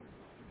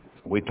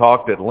We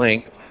talked at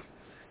length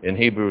in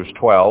Hebrews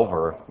 12,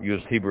 or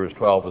used Hebrews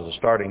 12 as a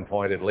starting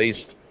point at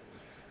least,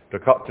 to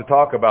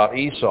talk about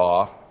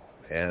Esau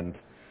and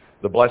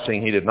the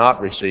blessing he did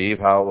not receive,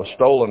 how it was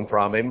stolen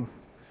from him.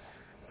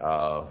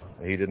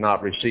 He did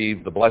not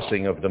receive the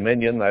blessing of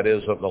dominion, that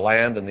is, of the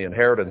land and the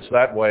inheritance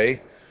that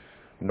way,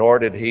 nor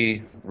did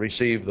he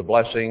receive the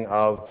blessing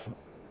of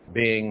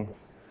being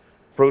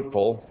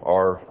fruitful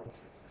or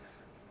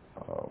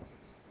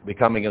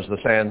becoming as the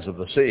sands of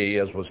the sea,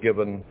 as was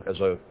given as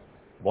a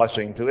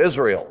blessing to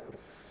Israel.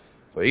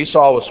 So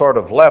Esau was sort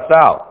of left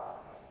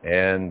out,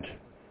 and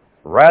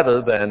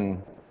rather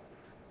than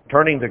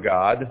turning to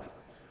God,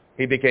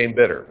 he became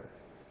bitter.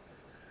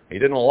 He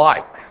didn't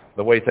like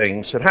the way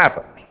things had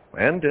happened,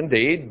 and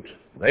indeed,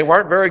 they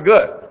weren't very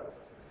good.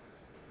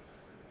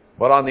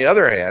 But on the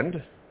other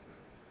hand,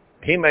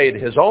 he made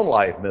his own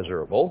life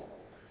miserable.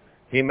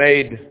 He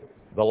made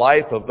the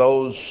life of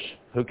those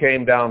who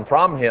came down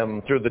from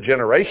him through the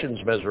generations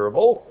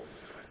miserable.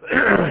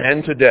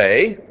 And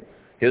today,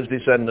 his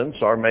descendants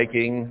are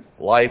making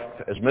life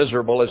as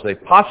miserable as they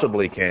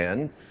possibly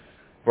can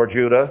for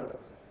Judah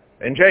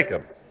and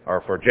Jacob,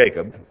 or for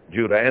Jacob,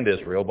 Judah and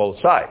Israel,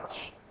 both sides.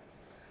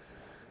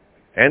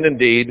 And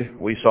indeed,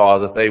 we saw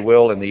that they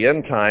will, in the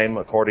end time,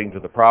 according to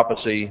the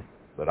prophecy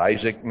that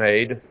Isaac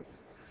made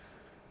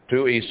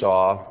to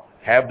Esau,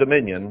 have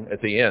dominion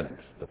at the end,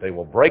 that they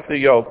will break the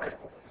yoke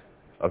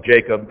of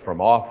Jacob from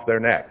off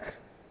their neck.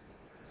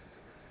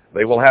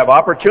 They will have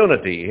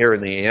opportunity here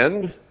in the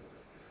end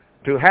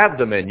to have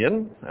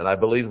dominion, and I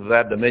believe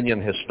that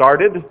dominion has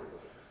started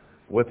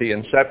with the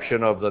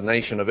inception of the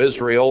nation of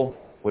Israel,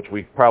 which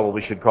we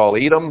probably should call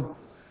Edom,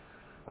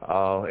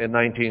 in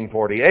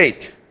 1948.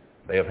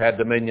 They have had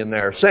dominion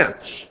there since.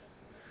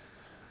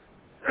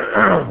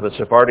 The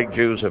Sephardic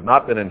Jews have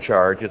not been in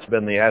charge. It's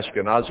been the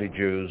Ashkenazi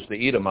Jews,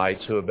 the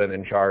Edomites, who have been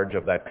in charge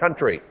of that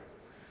country.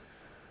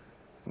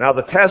 Now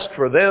the test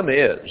for them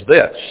is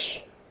this: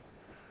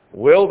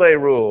 will they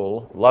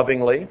rule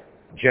lovingly,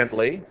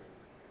 gently,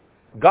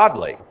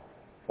 godly,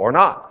 or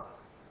not?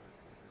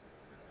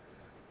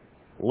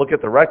 Look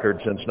at the record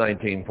since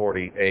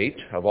 1948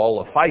 of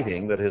all the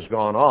fighting that has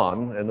gone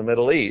on in the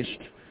Middle East,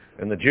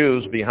 and the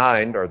Jews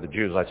behind, or the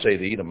Jews, I'd say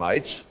the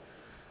Edomites,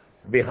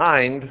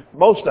 behind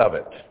most of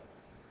it,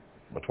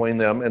 between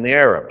them and the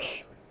Arabs.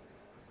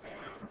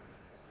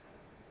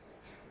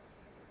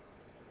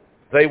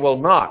 They will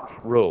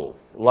not rule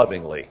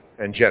lovingly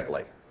and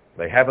gently.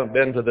 They haven't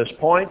been to this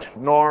point,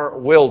 nor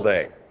will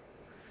they.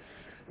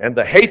 And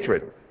the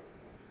hatred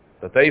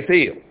that they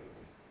feel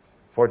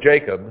for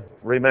Jacob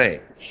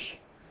remains.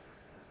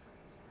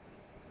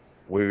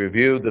 We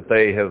reviewed that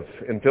they have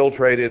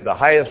infiltrated the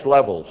highest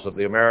levels of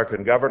the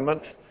American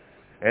government,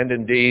 and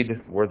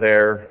indeed were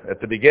there at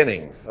the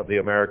beginning of the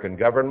American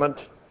government,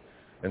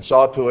 and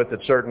saw to it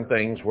that certain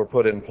things were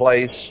put in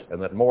place,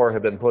 and that more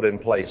have been put in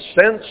place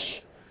since,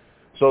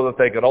 so that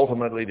they could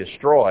ultimately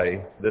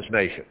destroy this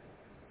nation.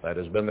 That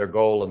has been their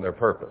goal and their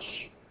purpose.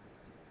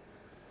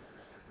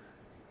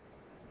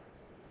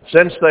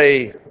 Since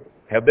they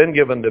have been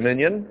given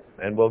dominion,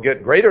 and will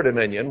get greater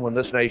dominion when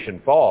this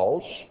nation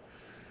falls,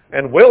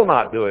 and will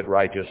not do it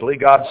righteously,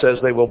 God says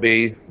they will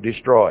be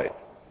destroyed.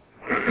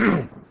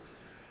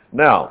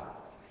 Now,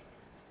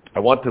 I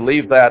want to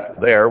leave that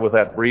there with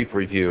that brief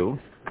review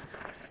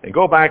and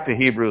go back to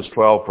Hebrews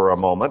 12 for a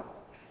moment.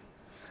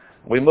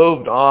 We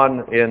moved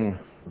on in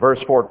verse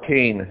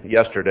 14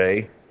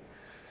 yesterday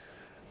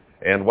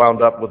and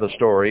wound up with the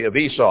story of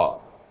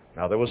Esau.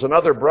 Now, there was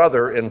another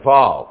brother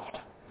involved.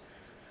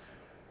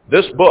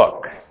 This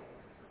book,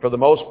 for the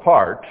most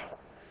part,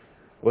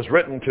 was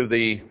written to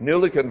the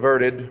newly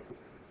converted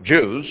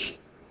Jews,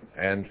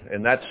 and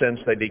in that sense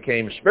they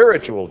became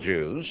spiritual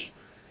Jews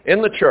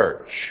in the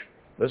church.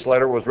 This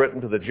letter was written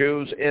to the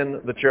Jews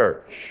in the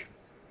church.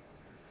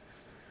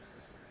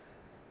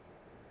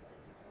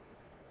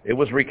 It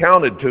was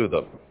recounted to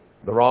them,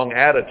 the wrong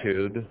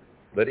attitude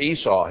that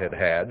Esau had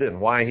had and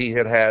why he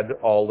had had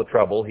all the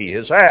trouble he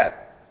has had.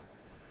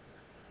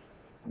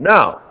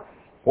 Now,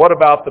 what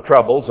about the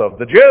troubles of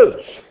the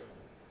Jews?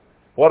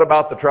 What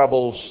about the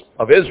troubles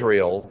of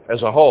Israel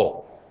as a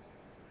whole,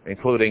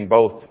 including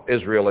both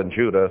Israel and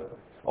Judah,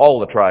 all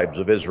the tribes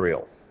of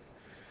Israel?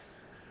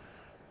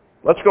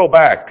 Let's go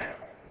back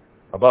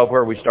above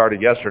where we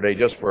started yesterday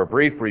just for a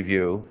brief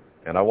review,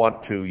 and I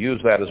want to use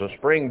that as a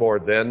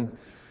springboard then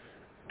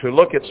to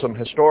look at some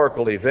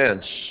historical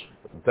events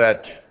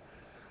that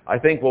I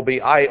think will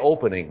be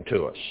eye-opening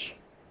to us,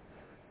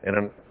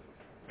 and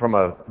from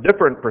a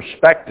different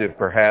perspective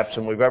perhaps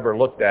than we've ever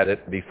looked at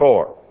it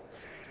before.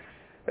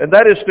 And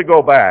that is to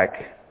go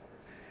back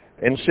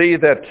and see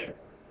that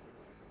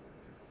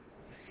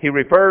he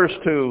refers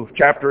to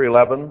chapter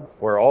 11,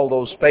 where all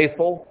those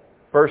faithful,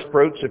 first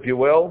fruits, if you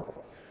will,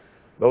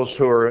 those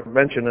who are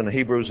mentioned in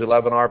Hebrews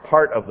 11 are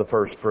part of the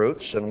first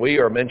fruits, and we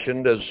are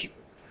mentioned as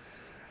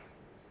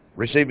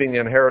receiving the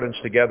inheritance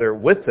together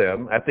with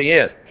them at the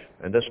end.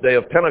 And this day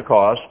of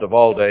Pentecost, of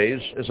all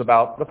days, is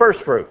about the first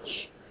fruits.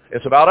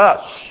 It's about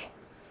us.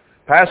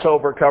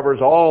 Passover covers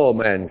all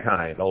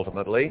mankind,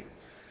 ultimately.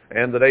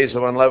 and the days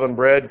of unleavened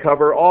bread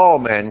cover all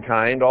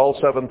mankind, all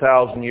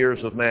 7,000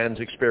 years of man's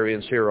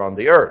experience here on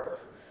the earth.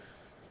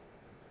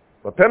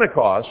 But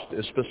Pentecost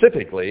is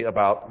specifically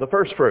about the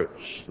first fruits.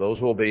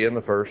 Those will be in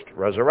the first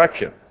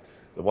resurrection.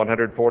 The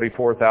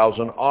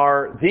 144,000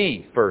 are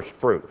the first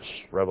fruits,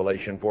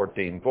 Revelation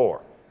 14:4.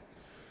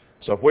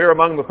 So if we're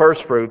among the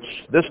first fruits,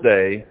 this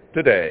day,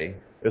 today,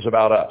 is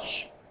about us.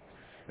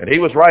 And he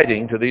was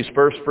writing to these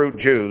first fruit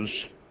Jews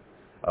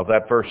of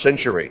that first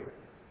century.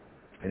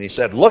 And he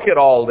said, look at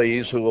all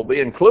these who will be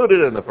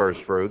included in the first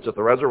fruits at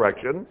the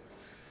resurrection,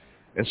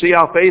 and see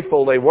how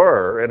faithful they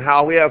were, and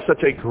how we have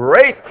such a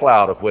great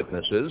cloud of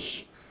witnesses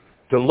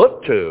to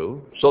look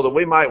to, so that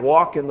we might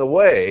walk in the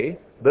way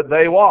that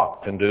they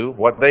walked and do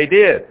what they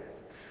did.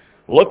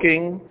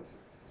 Looking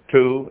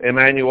to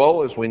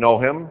Emmanuel, as we know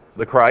him,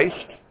 the Christ,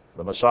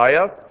 the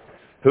Messiah,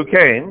 who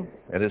came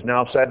and is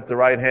now set at the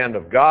right hand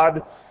of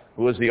God,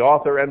 who is the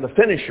author and the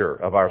finisher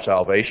of our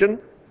salvation.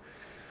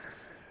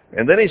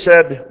 And then he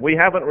said, we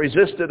haven't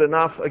resisted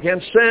enough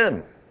against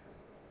sin,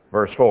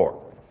 verse 4.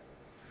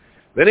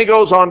 Then he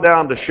goes on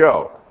down to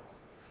show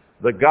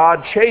that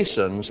God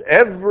chastens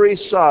every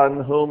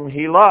son whom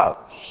he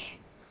loves.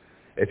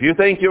 If you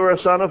think you are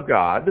a son of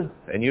God,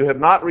 and you have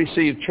not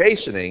received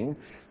chastening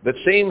that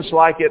seems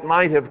like it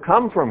might have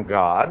come from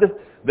God,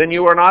 then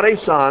you are not a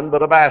son,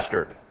 but a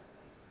bastard.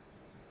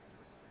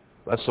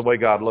 That's the way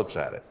God looks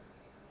at it.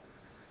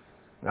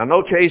 Now,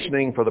 no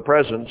chastening for the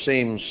present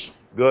seems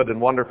good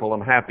and wonderful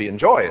and happy and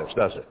joyous,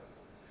 does it?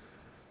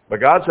 But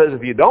God says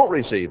if you don't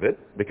receive it,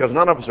 because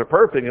none of us are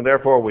perfect and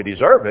therefore we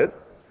deserve it,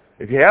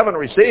 if you haven't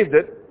received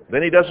it,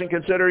 then he doesn't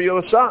consider you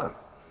a son.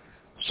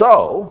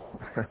 So,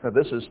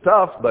 this is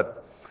tough,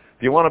 but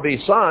if you want to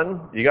be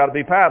son, you got to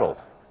be paddled.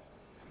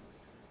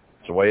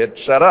 It's the way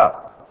it's set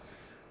up,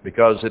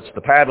 because it's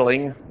the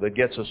paddling that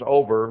gets us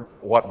over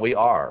what we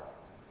are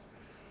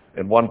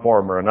in one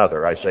form or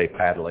another. I say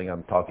paddling,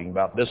 I'm talking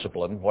about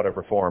discipline,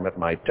 whatever form it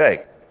might take.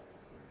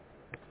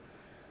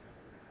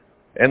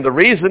 And the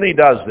reason he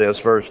does this,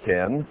 verse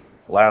 10,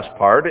 last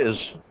part, is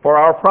for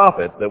our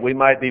profit, that we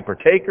might be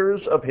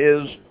partakers of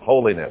his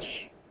holiness.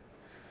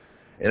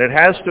 And it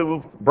has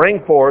to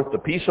bring forth the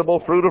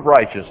peaceable fruit of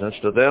righteousness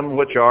to them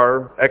which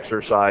are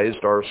exercised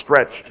or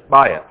stretched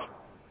by it.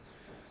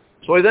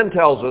 So he then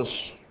tells us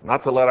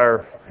not to let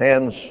our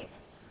hands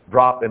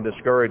drop in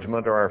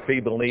discouragement or our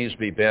feeble knees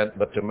be bent,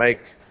 but to make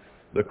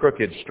the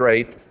crooked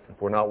straight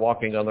if we're not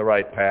walking on the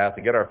right path,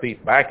 to get our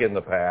feet back in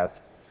the path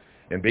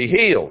and be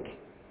healed.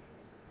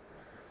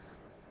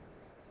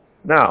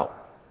 Now,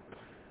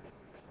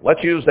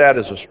 let's use that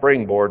as a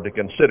springboard to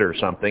consider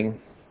something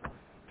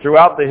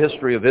throughout the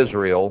history of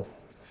Israel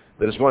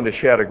that is going to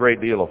shed a great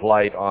deal of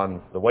light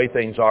on the way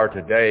things are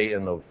today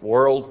in the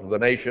world, the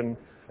nation,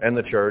 and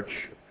the church,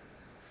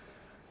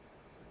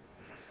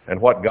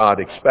 and what God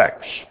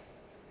expects.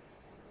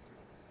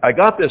 I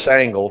got this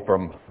angle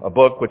from a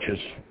book which is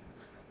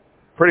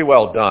pretty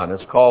well done.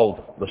 It's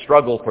called The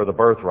Struggle for the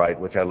Birthright,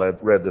 which I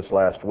read this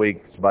last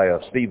week. It's by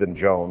Stephen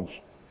Jones.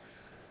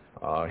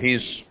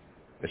 He's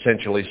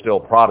essentially still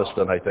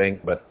Protestant, I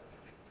think, but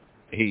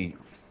he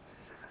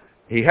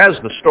has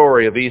the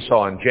story of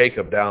Esau and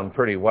Jacob down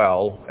pretty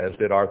well, as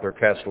did Arthur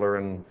Kessler,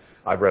 and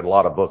I've read a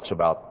lot of books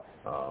about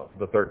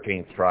the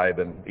 13th tribe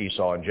and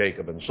Esau and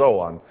Jacob and so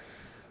on.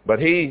 But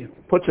he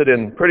puts it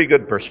in pretty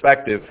good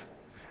perspective,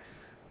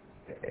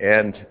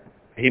 and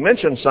he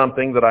mentioned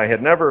something that I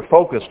had never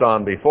focused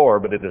on before,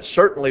 but it is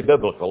certainly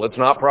biblical. It's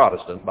not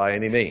Protestant by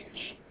any means.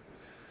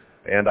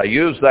 And I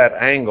used that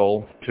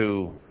angle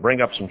to bring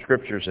up some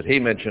scriptures that he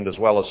mentioned as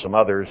well as some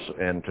others,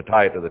 and to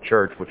tie it to the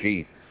church, which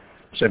he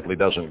simply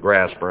doesn't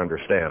grasp or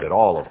understand at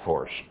all, of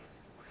course.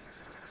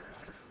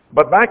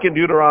 But back in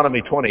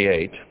Deuteronomy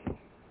 28,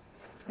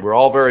 we're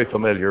all very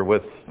familiar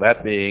with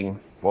that being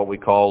what we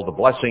call the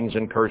blessings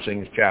and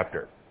cursings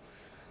chapter,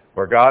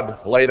 where God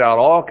laid out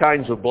all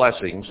kinds of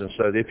blessings and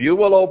said, if you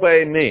will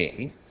obey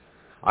me,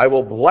 I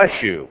will bless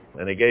you.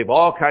 And he gave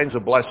all kinds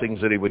of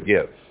blessings that he would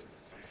give.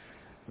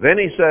 Then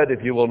he said,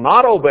 if you will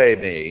not obey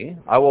me,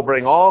 I will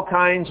bring all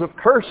kinds of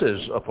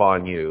curses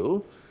upon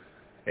you.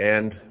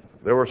 And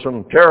there were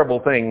some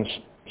terrible things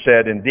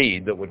said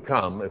indeed that would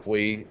come if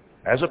we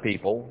as a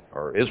people,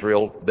 or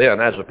Israel then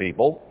as a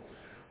people,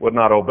 would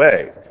not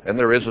obey. And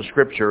there is a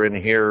scripture in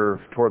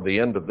here toward the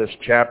end of this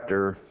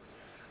chapter,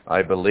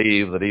 I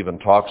believe, that even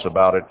talks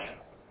about it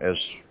as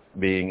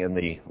being in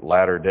the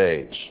latter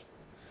days.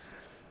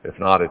 If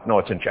not, it's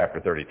in chapter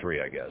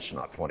 33, I guess,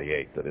 not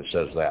 28, that it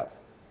says that.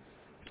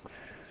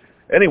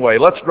 Anyway,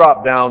 let's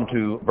drop down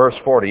to verse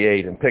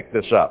 48 and pick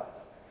this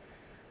up.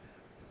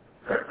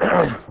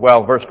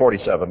 Well, verse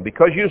 47.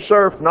 Because you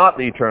serve not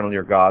the eternal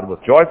your God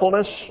with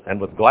joyfulness and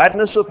with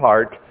gladness of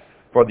heart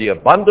for the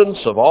abundance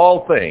of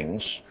all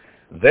things,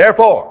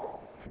 therefore,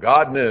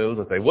 God knew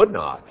that they would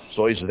not.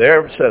 So he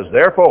says,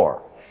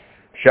 therefore,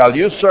 shall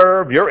you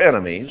serve your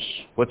enemies,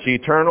 which the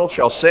eternal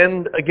shall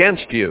send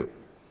against you.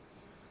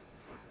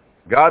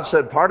 God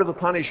said part of the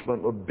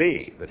punishment would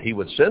be that he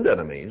would send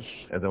enemies,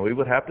 and then we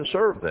would have to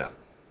serve them.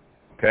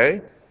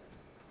 Okay?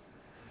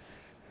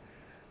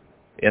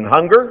 in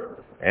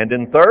hunger, and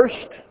in thirst,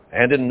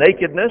 and in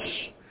nakedness,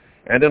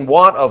 and in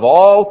want of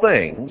all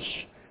things,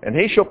 and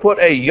he shall put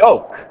a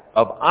yoke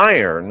of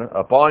iron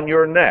upon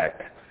your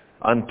neck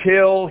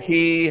until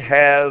he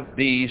have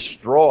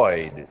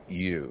destroyed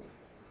you.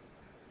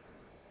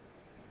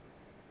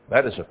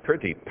 That is a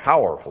pretty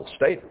powerful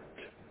statement.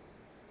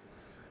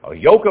 A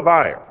yoke of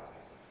iron.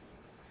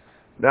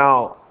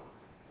 Now,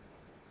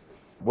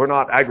 we're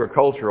not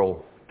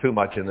agricultural too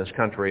much in this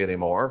country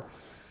anymore,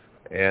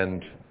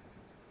 and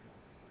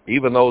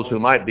even those who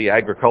might be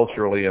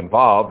agriculturally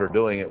involved are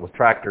doing it with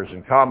tractors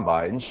and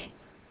combines.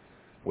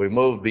 We've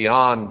moved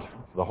beyond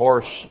the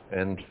horse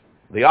and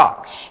the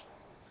ox.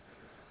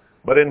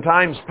 But in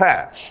times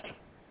past,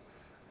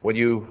 when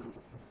you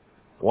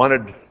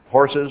wanted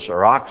horses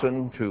or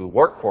oxen to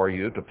work for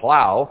you, to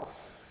plow,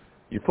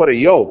 you put a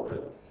yoke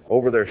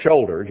over their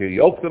shoulders. You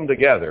yoked them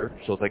together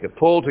so they could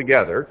pull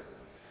together,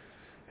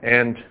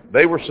 and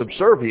they were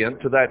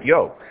subservient to that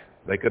yoke.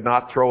 They could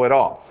not throw it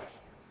off.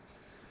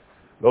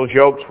 Those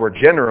yokes were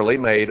generally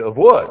made of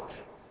wood.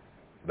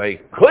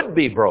 They could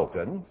be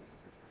broken,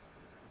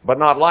 but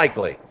not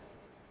likely.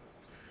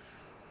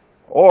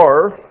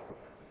 Or,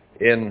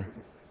 in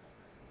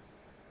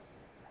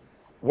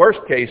worst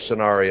case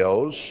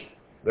scenarios,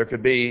 there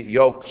could be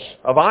yokes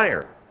of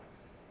iron.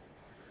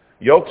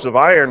 Yokes of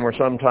iron were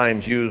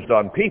sometimes used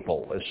on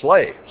people as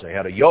slaves. They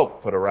had a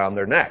yoke put around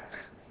their neck.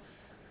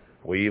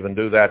 We even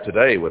do that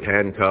today with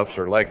handcuffs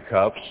or leg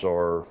cuffs,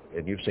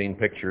 and you've seen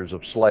pictures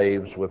of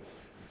slaves with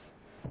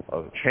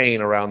a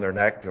chain around their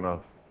neck and a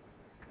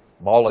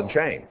ball and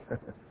chain,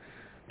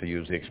 to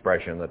use the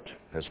expression that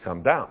has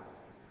come down.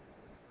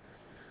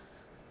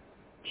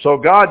 So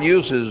God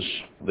uses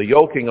the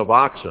yoking of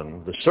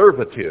oxen, the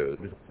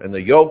servitude, and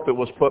the yoke that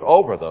was put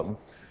over them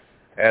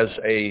as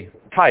a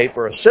type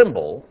or a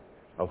symbol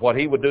of what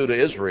he would do to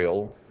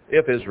Israel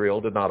if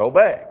Israel did not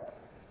obey.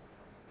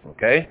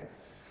 Okay?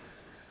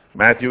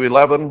 Matthew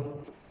 11,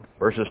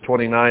 verses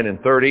 29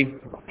 and 30.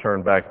 I'll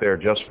turn back there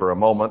just for a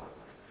moment.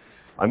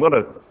 I'm going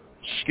to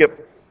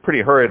skip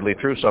pretty hurriedly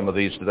through some of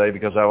these today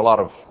because I have a lot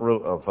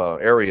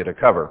of area to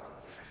cover,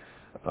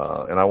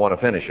 and I want to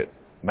finish it.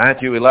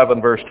 Matthew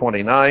 11, verse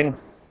 29.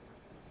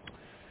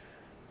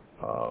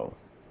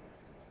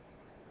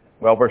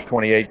 Verse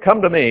 28.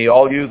 Come to me,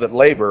 all you that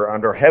labor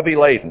under heavy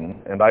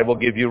laden, and I will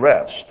give you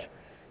rest.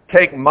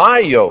 Take my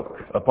yoke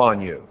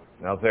upon you.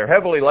 Now, if they're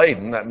heavily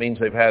laden, that means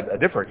they've had a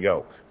different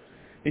yoke.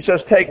 He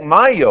says, take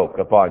my yoke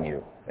upon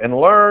you, and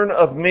learn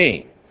of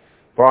me,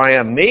 for I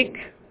am meek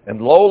and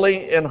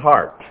lowly in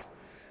heart,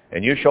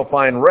 and you shall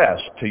find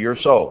rest to your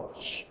souls.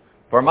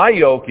 For my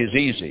yoke is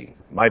easy,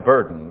 my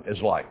burden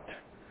is light.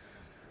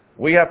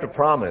 We have to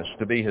promise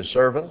to be his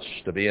servants,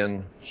 to be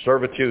in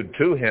servitude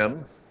to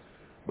him,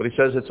 but he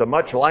says it's a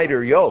much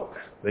lighter yoke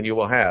than you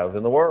will have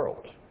in the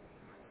world,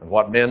 and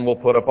what men will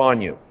put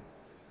upon you.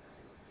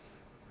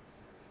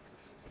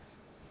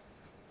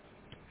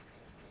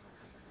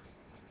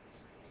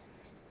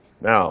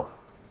 Now,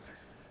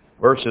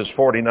 verses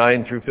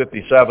 49 through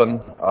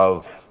 57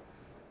 of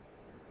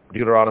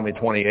Deuteronomy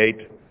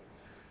 28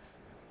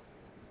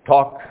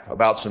 talk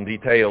about some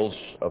details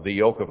of the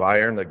yoke of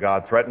iron that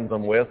God threatened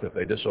them with if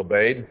they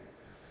disobeyed.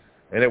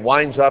 And it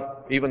winds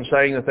up even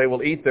saying that they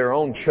will eat their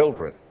own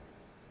children.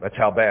 That's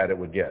how bad it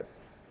would get.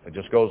 It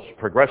just goes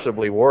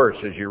progressively worse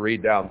as you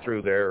read down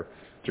through there,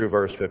 through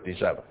verse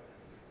 57.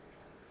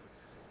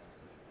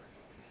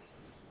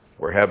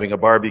 We're having a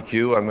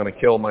barbecue. I'm going to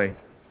kill my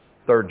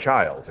third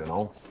child, you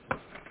know.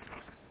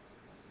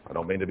 I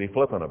don't mean to be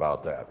flippant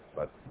about that,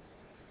 but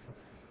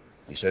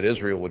he said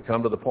Israel would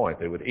come to the point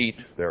they would eat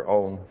their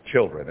own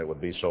children. It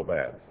would be so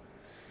bad.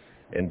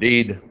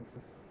 Indeed,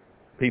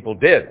 people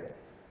did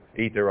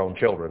eat their own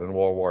children in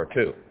World War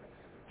II.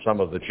 Some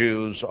of the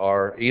Jews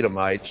are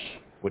Edomites,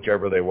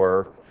 whichever they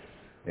were,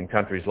 in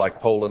countries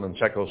like Poland and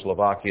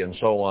Czechoslovakia and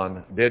so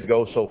on, did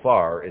go so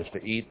far as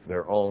to eat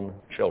their own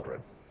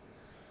children.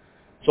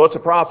 So it's a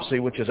prophecy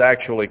which has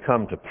actually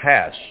come to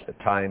pass at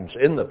times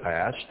in the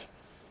past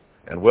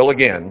and will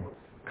again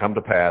come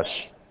to pass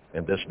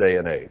in this day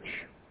and age.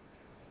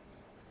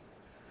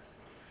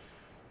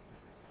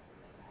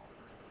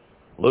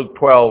 Luke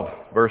 12,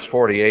 verse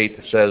 48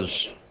 says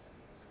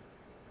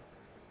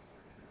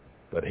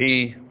that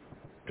he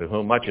to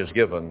whom much is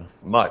given,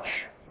 much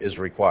is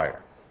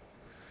required.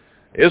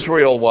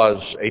 Israel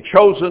was a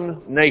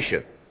chosen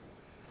nation,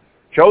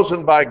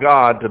 chosen by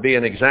God to be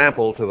an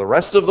example to the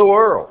rest of the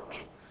world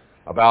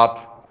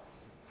about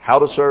how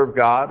to serve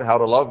God, how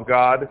to love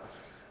God,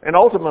 and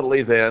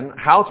ultimately then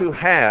how to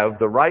have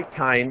the right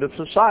kind of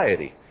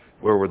society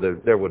where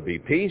there would be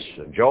peace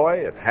and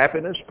joy and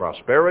happiness,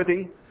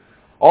 prosperity.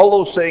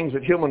 All those things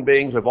that human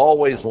beings have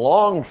always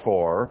longed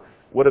for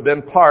would have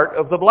been part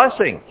of the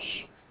blessings.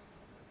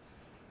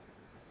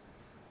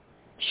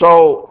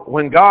 So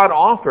when God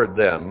offered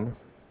them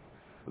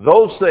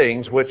those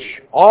things which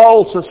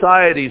all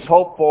societies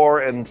hope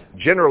for and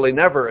generally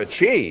never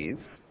achieve,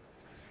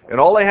 and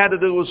all they had to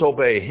do was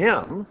obey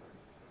him,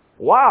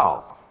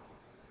 wow,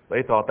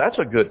 they thought that's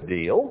a good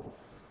deal.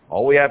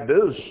 All we have to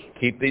do is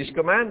keep these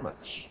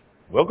commandments.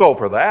 We'll go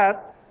for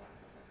that.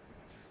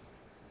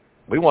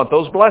 We want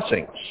those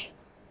blessings.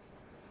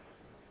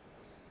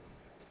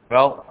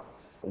 Well,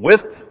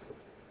 with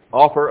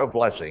offer of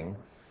blessing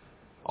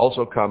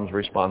also comes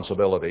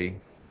responsibility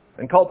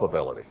and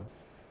culpability.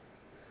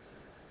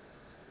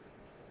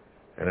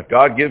 And if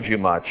God gives you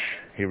much,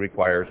 he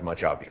requires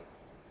much of you.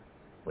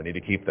 We need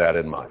to keep that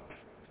in mind.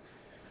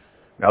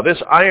 Now,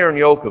 this iron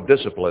yoke of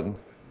discipline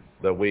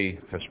that we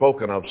have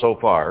spoken of so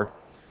far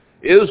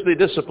is the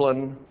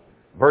discipline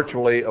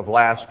virtually of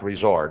last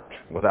resort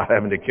without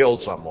having to kill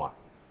someone.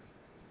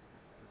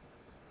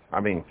 I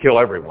mean, kill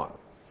everyone,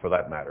 for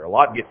that matter. A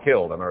lot get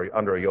killed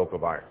under a yoke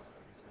of iron.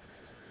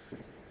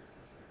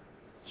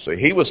 So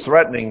he was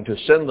threatening to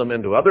send them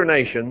into other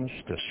nations,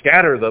 to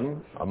scatter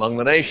them among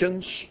the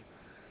nations,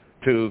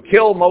 to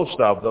kill most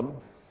of them,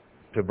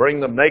 to bring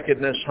them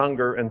nakedness,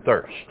 hunger, and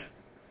thirst.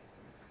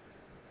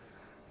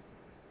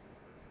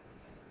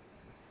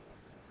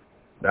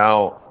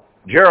 Now,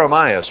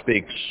 Jeremiah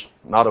speaks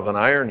not of an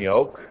iron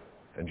yoke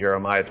in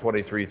Jeremiah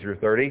 23 through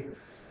 30,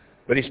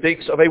 but he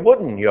speaks of a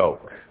wooden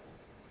yoke.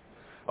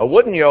 A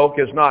wooden yoke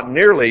is not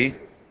nearly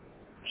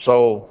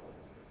so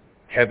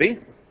heavy,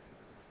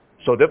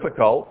 so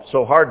difficult,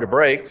 so hard to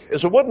break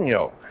as a wooden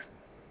yoke.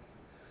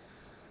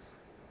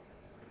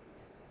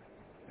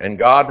 And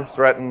God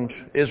threatened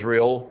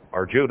Israel,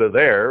 or Judah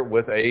there,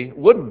 with a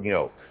wooden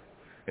yoke.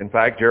 In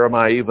fact,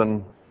 Jeremiah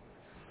even,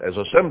 as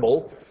a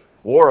symbol,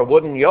 wore a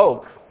wooden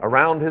yoke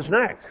around his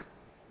neck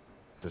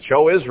to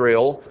show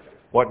Israel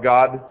what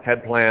God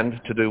had planned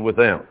to do with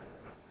them.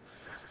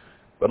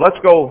 But let's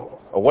go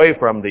away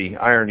from the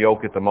iron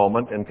yoke at the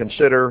moment and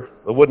consider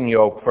the wooden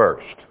yoke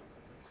first.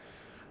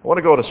 I want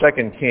to go to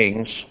 2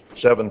 Kings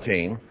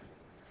 17.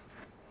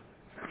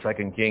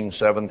 2 Kings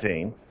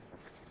 17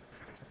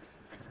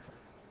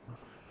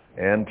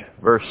 and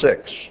verse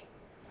 6.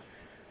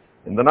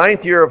 In the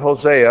 9th year of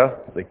Hosea,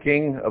 the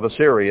king of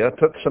Assyria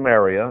took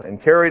Samaria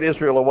and carried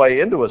Israel away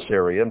into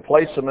Assyria and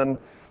placed them in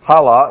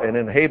Halah and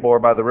in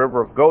Habor by the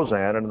river of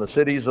Gozan and in the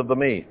cities of the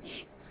Medes.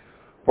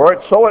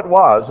 For so it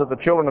was that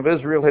the children of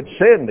Israel had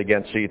sinned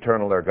against the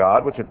eternal their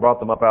God, which had brought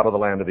them up out of the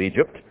land of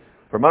Egypt,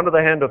 from under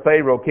the hand of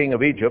Pharaoh, king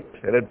of Egypt,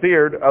 and had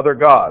feared other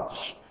gods,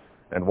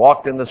 and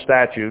walked in the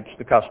statutes,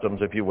 the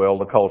customs, if you will,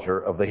 the culture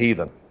of the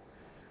heathen.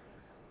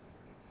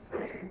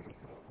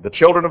 The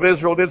children of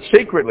Israel did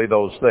secretly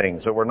those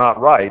things that were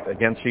not right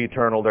against the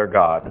eternal their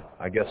God.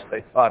 I guess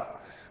they thought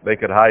they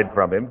could hide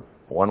from him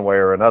one way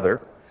or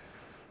another.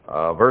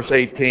 Verse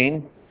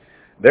 18,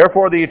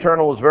 therefore the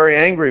Eternal was very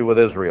angry with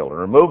Israel and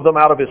removed them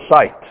out of his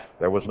sight.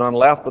 There was none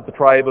left but the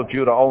tribe of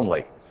Judah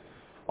only.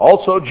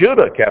 Also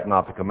Judah kept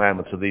not the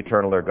commandments of the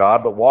Eternal their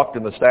God, but walked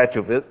in the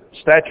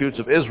statutes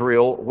of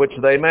Israel which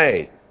they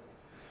made.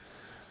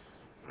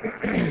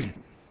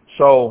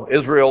 So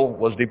Israel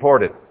was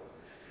deported.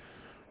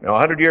 Now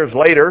 100 years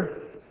later,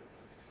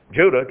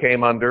 Judah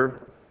came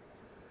under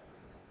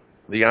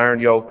the iron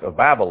yoke of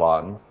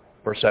Babylon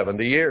for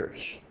 70 years.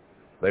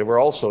 They were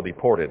also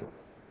deported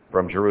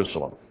from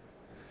Jerusalem.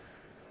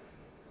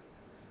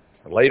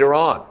 Later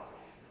on,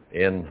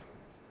 in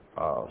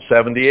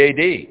 70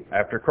 A.D.,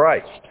 after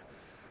Christ,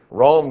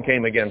 Rome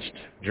came against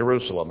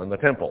Jerusalem and the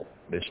temple,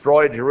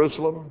 destroyed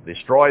Jerusalem,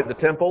 destroyed the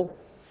temple,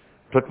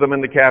 took them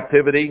into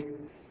captivity,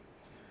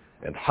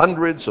 and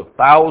hundreds of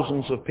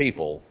thousands of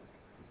people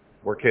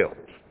were killed.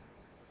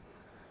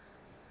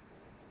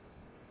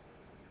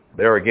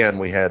 There again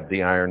we had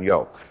the iron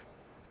yoke.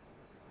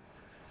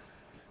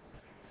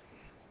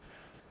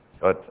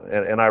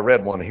 And I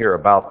read one here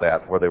about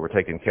that, where they were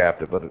taken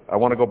captive. But I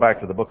want to go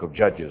back to the book of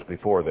Judges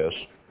before this.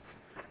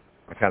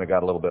 I kind of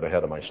got a little bit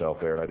ahead of myself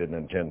there, and I didn't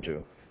intend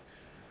to.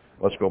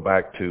 Let's go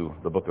back to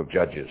the book of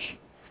Judges.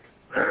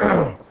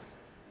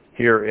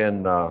 Here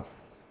in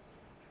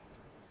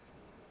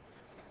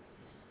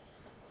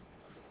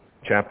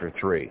chapter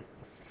 3.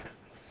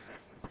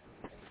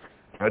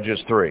 Judges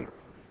 3,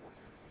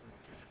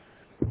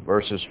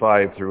 verses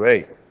 5 through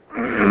 8.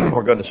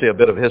 We're going to see a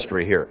bit of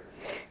history here.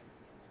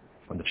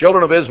 And the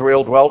children of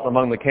Israel dwelt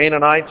among the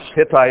Canaanites,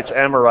 Hittites,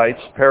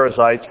 Amorites,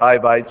 Perizzites,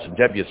 Hivites, and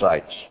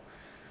Jebusites.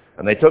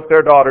 And they took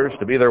their daughters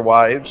to be their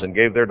wives, and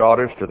gave their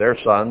daughters to their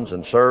sons,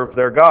 and served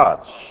their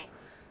gods.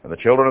 And the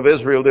children of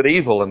Israel did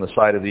evil in the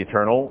sight of the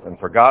Eternal, and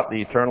forgot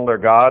the Eternal their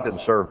God, and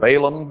served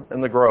Balaam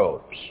in the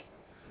groves.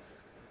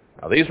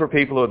 Now these were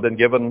people who had been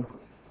given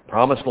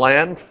promised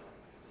land,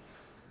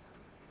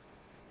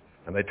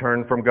 and they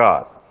turned from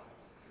God.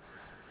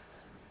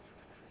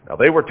 Now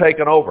they were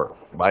taken over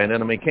by an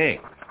enemy king,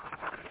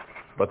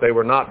 but they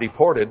were not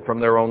deported from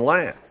their own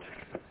land.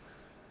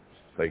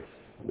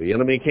 The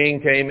enemy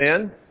king came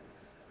in,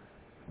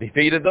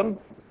 defeated them,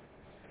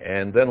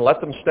 and then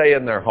let them stay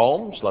in their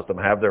homes, let them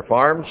have their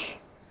farms,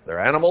 their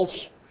animals.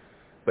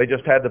 They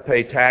just had to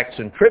pay tax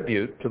and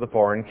tribute to the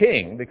foreign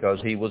king because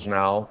he was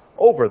now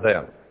over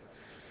them.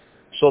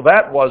 So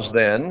that was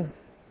then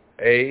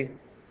a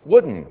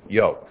wooden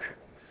yoke.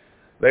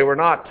 They were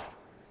not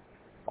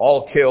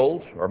all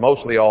killed, or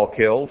mostly all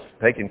killed,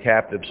 taken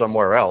captive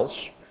somewhere else,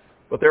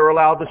 but they were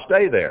allowed to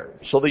stay there.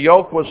 So the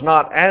yoke was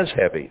not as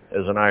heavy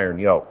as an iron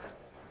yoke.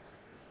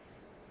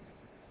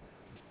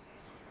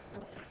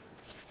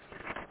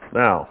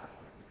 Now,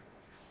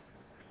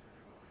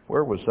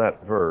 where was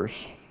that verse?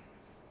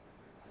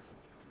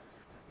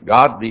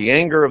 The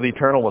anger of the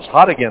Eternal was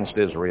hot against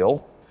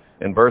Israel,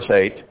 in verse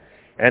 8,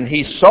 and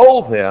he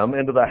sold them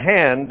into the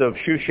hand of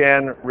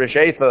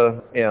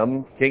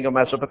Shushan-Rishathaim, king of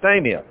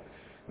Mesopotamia.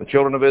 The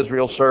children of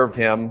Israel served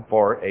him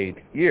for 8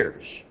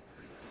 years.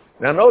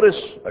 Now notice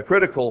a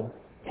critical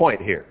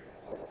point here.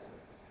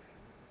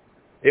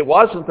 It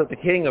wasn't that the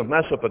king of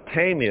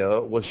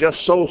Mesopotamia was just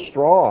so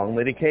strong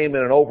that he came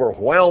in and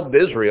overwhelmed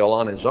Israel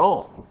on his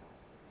own.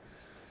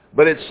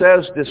 But it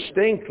says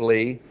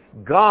distinctly,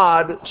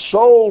 God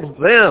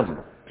sold them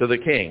to the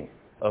king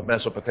of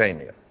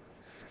Mesopotamia.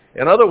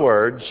 In other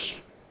words,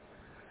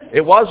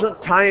 it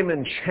wasn't time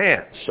and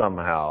chance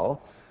somehow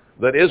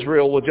that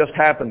Israel would just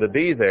happen to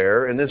be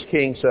there and this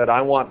king said,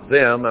 I want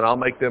them and I'll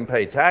make them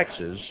pay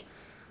taxes.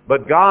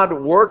 But God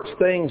worked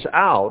things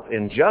out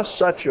in just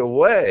such a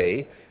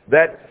way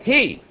that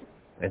he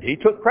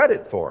took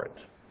credit for it,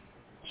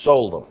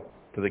 sold them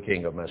to the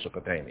king of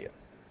Mesopotamia.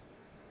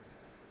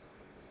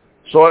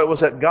 So it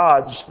was at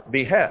God's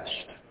behest.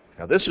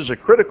 Now this is a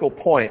critical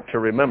point to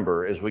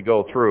remember as we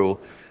go through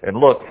and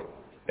look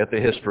at the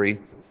history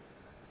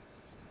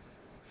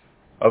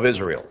of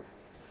Israel.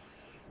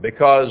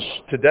 Because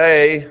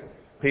today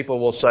people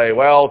will say,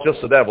 well,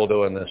 just the devil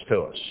doing this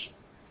to us.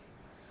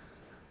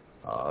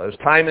 There's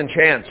time and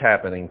chance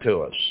happening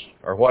to us,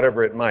 or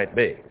whatever it might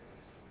be.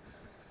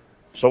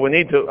 So we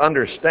need to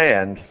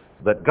understand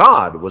that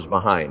God was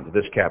behind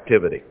this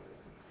captivity.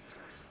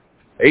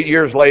 8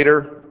 years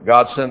later,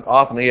 God sent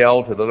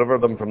Othniel to deliver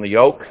them from the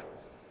yoke.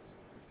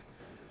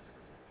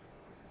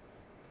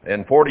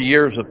 And 40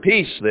 years of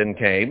peace then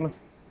came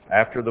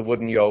after the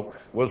wooden yoke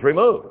was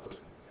removed.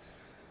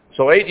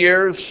 So 8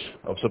 years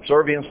of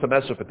subservience to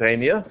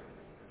Mesopotamia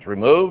was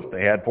removed.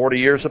 They had 40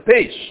 years of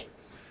peace.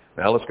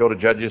 Now let's go to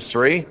Judges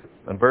 3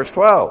 and verse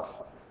 12.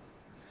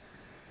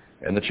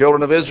 And the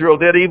children of Israel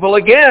did evil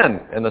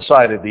again in the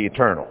sight of the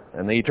Eternal.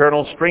 And the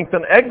Eternal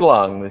strengthened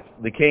Eglon,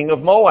 the king of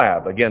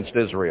Moab, against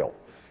Israel,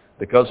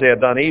 because they had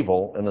done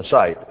evil in the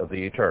sight of the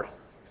Eternal.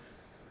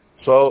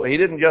 So he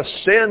didn't just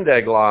send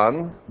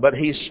Eglon, but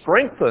he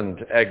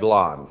strengthened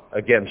Eglon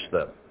against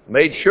them.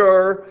 Made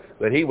sure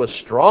that he was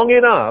strong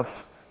enough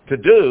to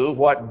do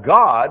what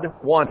God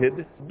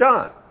wanted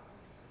done.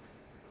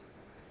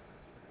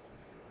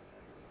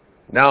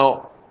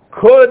 Now,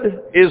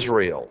 could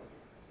Israel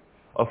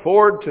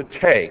afford to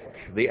take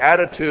the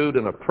attitude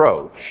and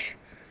approach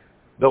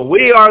that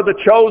we are the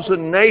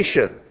chosen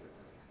nation,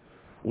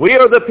 we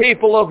are the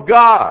people of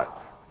God,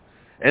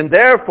 and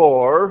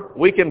therefore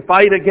we can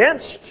fight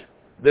against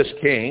this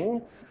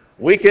king,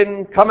 we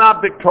can come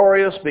out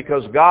victorious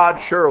because God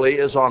surely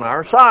is on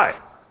our side?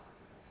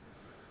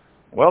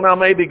 Well, now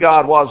maybe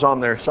God was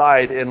on their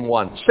side in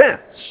one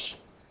sense.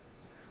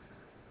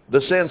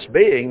 The sense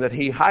being that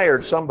he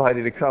hired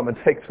somebody to come and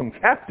take them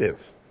captive.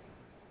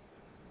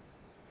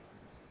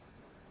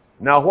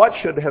 Now what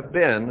should have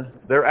been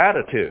their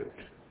attitude?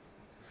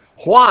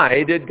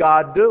 Why did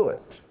God do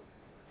it?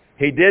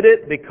 He did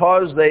it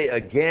because they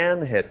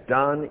again had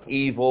done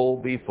evil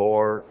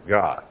before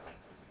God.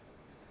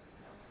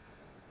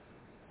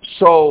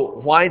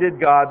 So why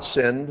did God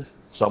send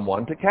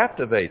someone to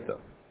captivate them?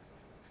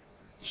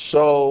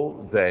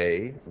 So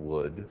they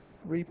would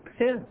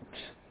repent.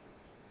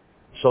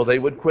 So they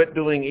would quit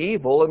doing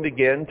evil and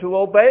begin to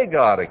obey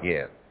God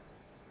again.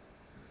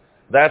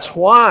 That's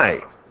why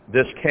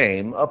this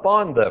came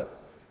upon them.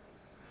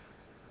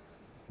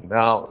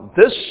 Now,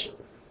 this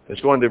is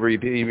going to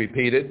be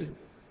repeated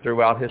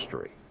throughout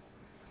history.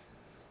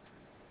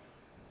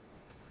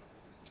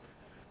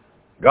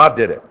 God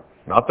did it,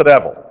 not the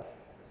devil.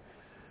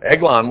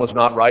 Eglon was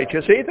not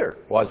righteous either,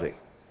 was he?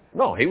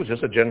 No, he was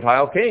just a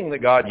Gentile king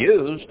that God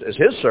used as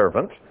his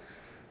servant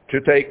to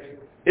take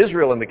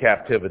Israel into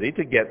captivity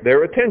to get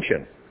their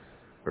attention.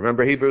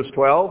 Remember Hebrews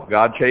 12?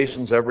 God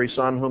chastens every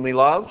son whom he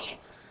loves.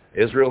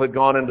 Israel had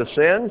gone into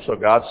sin, so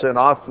God sent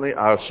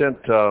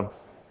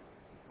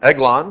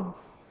Eglon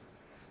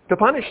to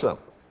punish them.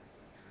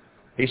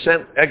 He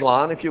sent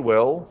Eglon, if you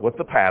will, with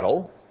the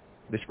paddle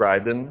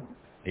described in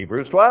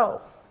Hebrews 12.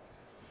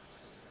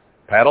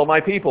 Paddle my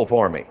people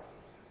for me.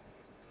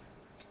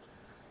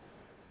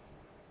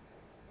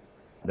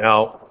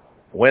 Now,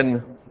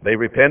 when they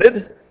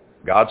repented,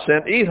 God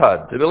sent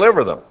Ehud to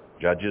deliver them.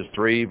 Judges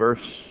 3, verse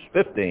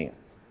 15.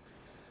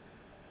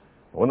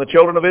 When the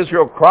children of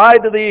Israel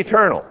cried to the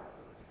Eternal.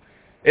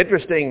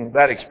 Interesting,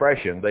 that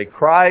expression. They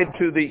cried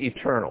to the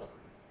Eternal.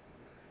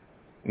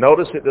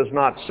 Notice it does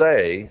not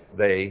say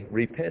they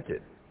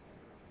repented.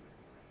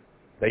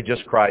 They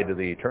just cried to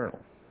the Eternal.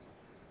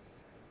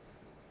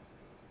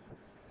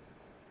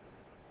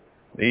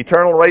 The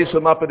Eternal raised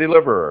them up a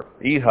deliverer,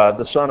 Ehud,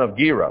 the son of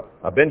Gera,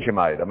 a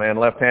Benjamite, a man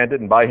left-handed,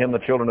 and by him the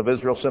children of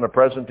Israel sent a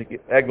present to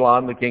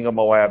Eglon, the king of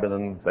Moab, and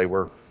then they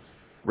were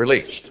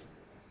released.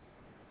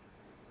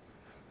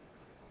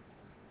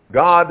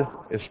 God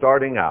is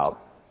starting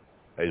out,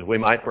 as we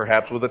might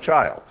perhaps with a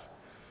child.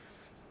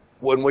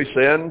 When we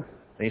sinned,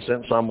 he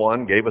sent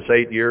someone, gave us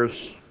 8 years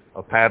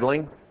of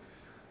paddling,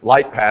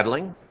 light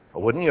paddling, a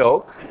wooden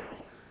yoke,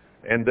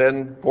 and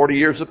then 40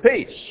 years of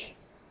peace.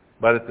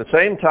 But at the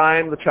same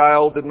time, the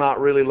child did not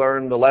really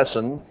learn the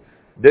lesson,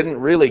 didn't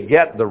really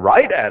get the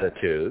right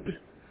attitude,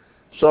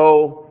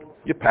 so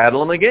you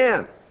paddle him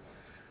again.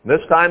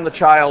 This time the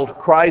child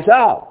cries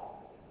out.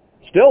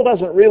 Still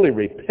doesn't really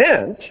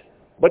repent,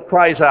 but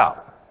cries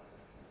out.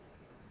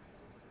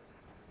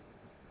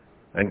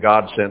 And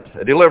God sent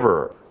a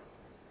deliverer.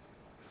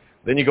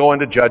 Then you go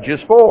into Judges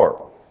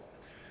 4.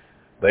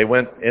 They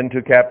went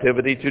into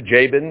captivity to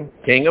Jabin,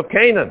 king of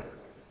Canaan.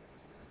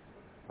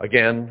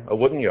 Again, a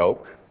wooden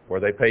yoke,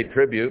 where they paid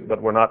tribute,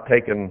 but were not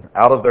taken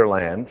out of their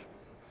land.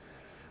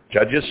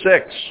 Judges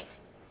 6.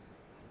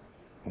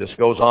 This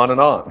goes on and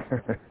on.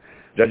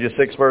 Judges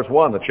 6 verse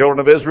 1. The children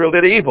of Israel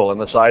did evil in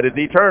the sight of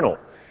the Eternal.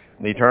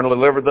 And the Eternal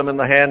delivered them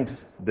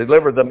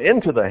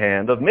into the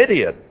hand of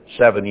Midian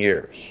 7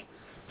 years.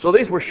 So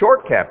these were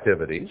short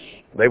captivities.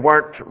 They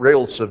weren't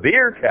real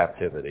severe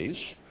captivities,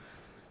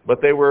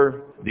 but they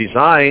were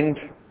designed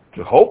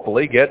to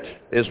hopefully get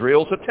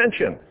Israel's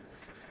attention.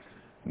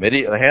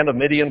 The hand of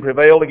Midian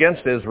prevailed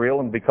against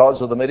Israel, and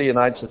because of the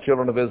Midianites, the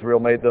children of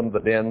Israel made them the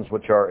dens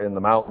which are in the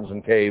mountains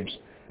and caves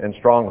and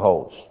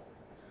strongholds.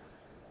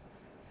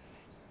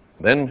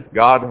 Then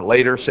God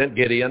later sent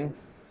Gideon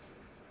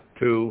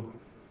to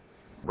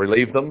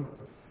relieve them,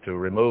 to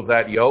remove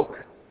that yoke.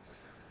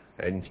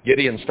 And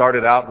Gideon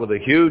started out with a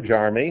huge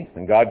army,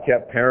 and God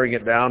kept paring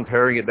it down,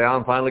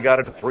 finally got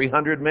it to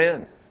 300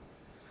 men.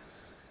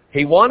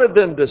 He wanted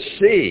them to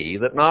see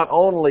that not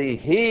only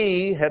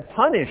he had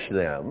punished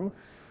them,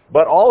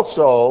 but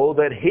also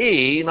that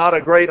he, not a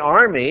great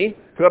army,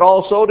 could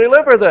also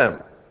deliver them.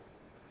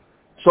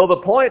 So the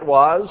point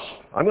was,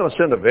 I'm going to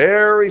send a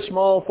very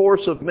small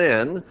force of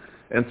men,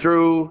 and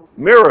through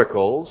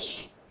miracles,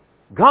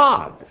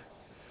 God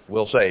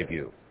will save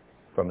you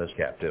from this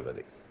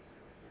captivity.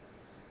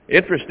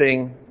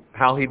 Interesting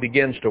how he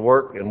begins to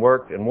work and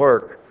work and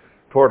work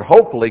toward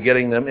hopefully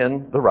getting them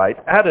in the right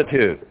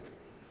attitude.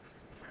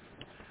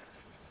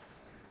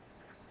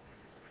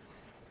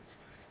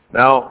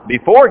 Now,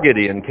 before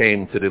Gideon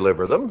came to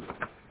deliver them,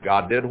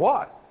 God did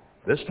what?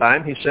 This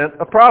time he sent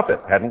a prophet.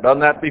 Hadn't done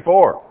that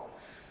before.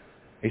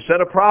 He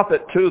sent a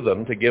prophet to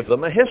them to give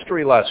them a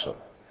history lesson.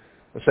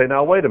 They say,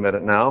 now wait a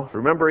minute now.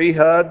 Remember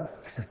Ehud?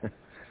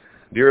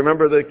 Do you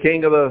remember the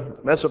king of the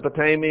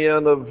Mesopotamia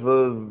and of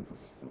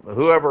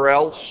whoever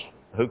else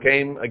who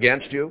came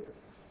against you?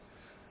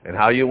 And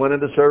how you went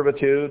into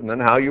servitude, and then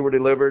how you were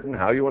delivered, and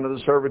how you went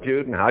into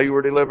servitude, and how you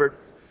were delivered?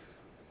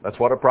 That's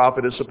what a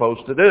prophet is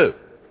supposed to do.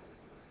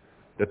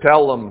 To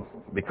tell them,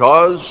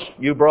 because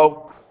you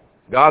broke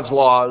God's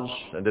laws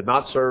and did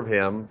not serve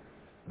him,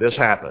 this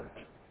happened.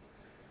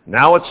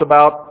 Now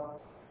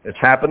it's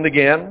happened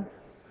again.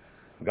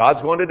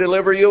 God's going to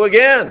deliver you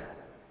again.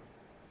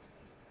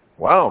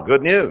 Wow,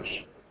 good news.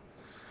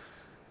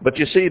 But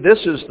you see, this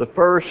is the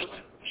first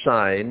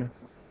sign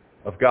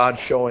of God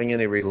showing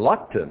any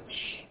reluctance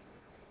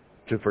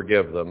to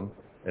forgive them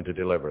and to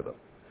deliver them.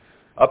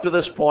 Up to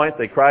this point,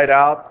 they cried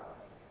out,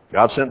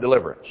 God sent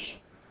deliverance.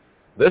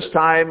 This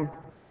time,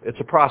 it's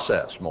a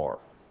process more.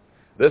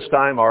 This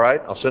time, all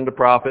right, I'll send a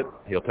prophet.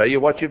 He'll tell you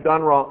what you've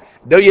done wrong.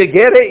 Do you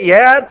get it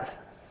yet?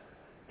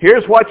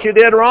 Here's what you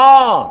did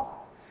wrong.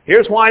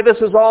 Here's why this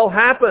has all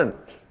happened.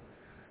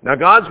 Now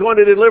God's going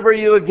to deliver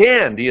you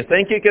again. Do you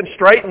think you can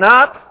straighten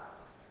up?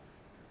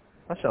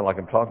 I sound like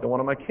I'm talking to one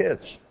of my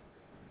kids.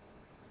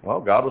 Well,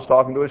 God was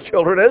talking to his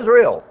children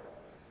Israel.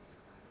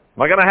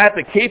 Am I going to have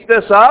to keep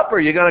this up, or are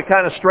you going to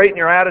kind of straighten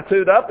your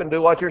attitude up and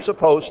do what you're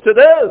supposed to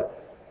do?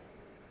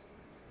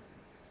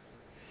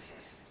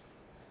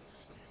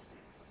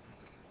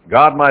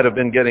 God might have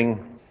been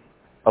getting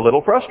a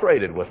little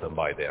frustrated with them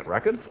by then,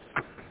 reckon?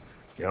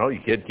 You know,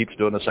 your kid keeps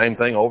doing the same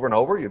thing over and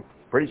over.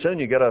 Pretty soon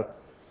you get a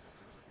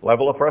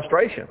level of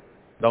frustration,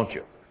 don't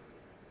you?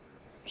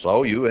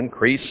 So you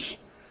increase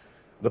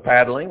the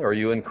paddling, or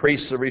you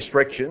increase the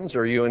restrictions,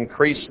 or you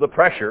increase the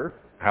pressure,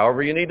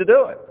 however you need to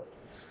do it.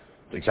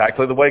 It's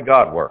exactly the way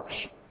God works.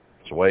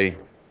 It's the way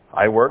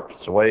I work.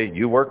 It's the way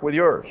you work with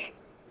yours.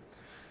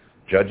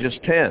 Judges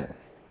 10.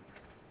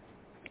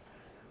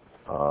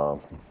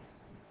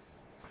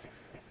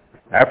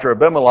 After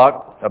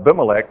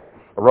Abimelech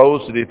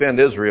arose to defend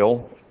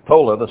Israel,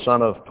 Tola, the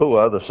son of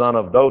Puah, the son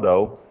of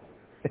Dodo.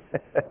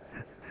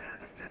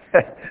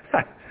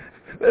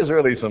 There's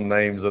really some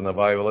names in the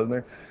Bible, isn't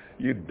there?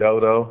 You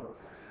Dodo.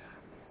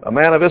 A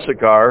man of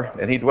Issachar,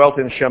 and he dwelt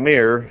in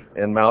Shamir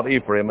in Mount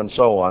Ephraim, and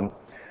so on.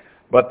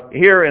 But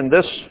here in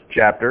this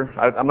chapter,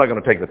 I'm not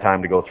going to take the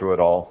time to go through it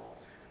all.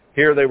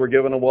 Here they were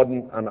given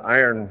an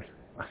iron.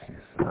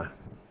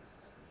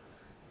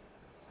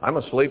 I'm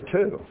asleep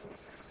too.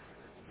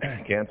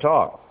 Can't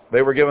talk.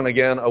 They were given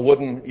again a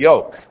wooden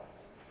yoke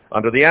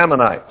under the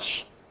Ammonites.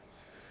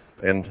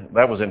 And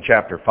that was in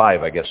chapter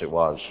 5, I guess it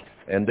was.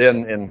 And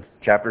then in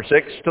chapter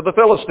 6 to the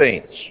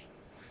Philistines.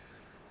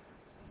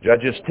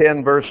 Judges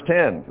 10, verse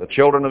 10. The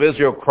children of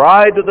Israel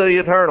cried to the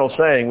Eternal,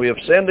 saying, we have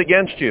sinned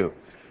against you,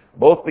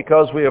 both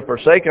because we have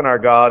forsaken our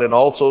God and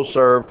also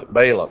served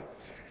Baalim.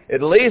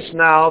 At least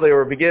now they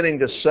were beginning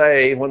to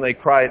say, when they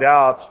cried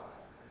out,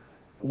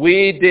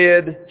 "We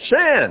did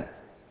sin."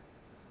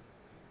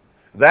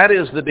 That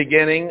is the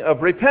beginning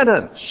of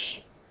repentance.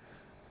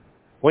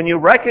 When you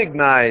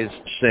recognize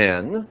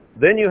sin,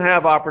 then you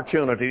have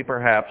opportunity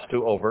perhaps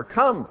to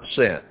overcome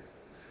sin.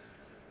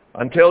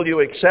 Until you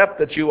accept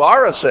that you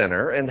are a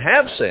sinner and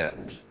have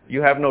sinned,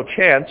 you have no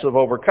chance of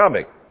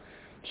overcoming.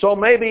 So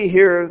maybe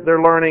here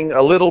they're learning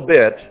a little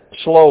bit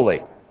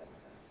slowly.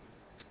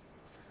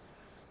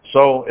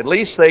 So at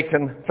least they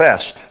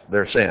confessed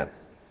their sin.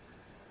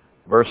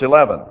 Verse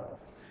 11,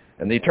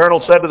 "And the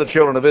Eternal said to the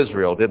children of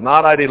Israel, Did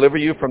not I deliver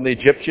you from the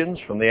Egyptians,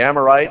 from the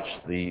Amorites,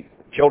 the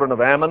children of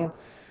Ammon,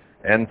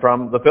 and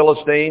from the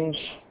Philistines,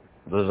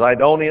 the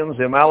Zidonians,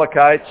 the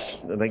Amalekites?"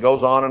 And it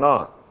goes on and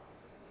on.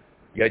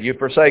 "Yet you've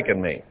forsaken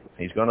me."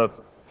 He's going to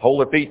hold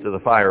their feet to the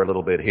fire a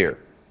little bit here.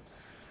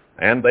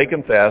 And they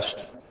confessed,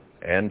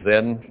 and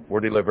then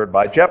were delivered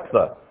by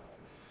Jephthah.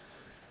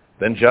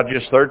 Then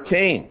Judges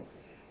 13.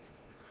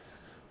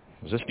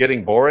 Is this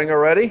getting boring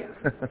already?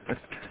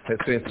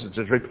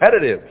 It's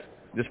repetitive.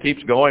 It just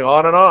keeps going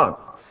on and on.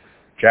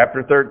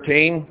 Chapter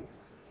 13,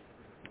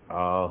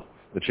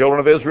 the children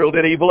of Israel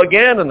did evil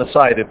again in the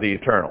sight of the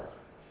Eternal.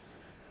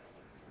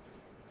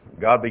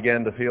 God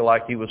began to feel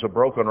like he was a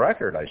broken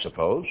record, I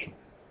suppose.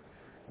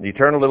 The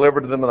Eternal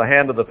delivered them in the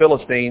hand of the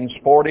Philistines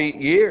 40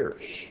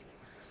 years.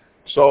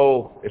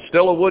 So it's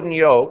still a wooden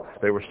yoke.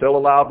 They were still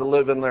allowed to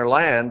live in their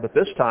land, but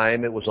this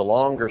time it was a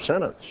longer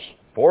sentence.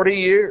 40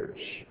 years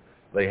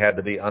they had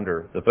to be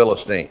under the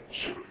Philistines.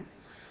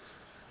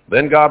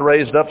 Then God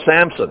raised up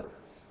Samson.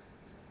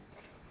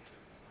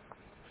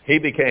 He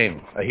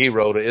became a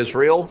hero to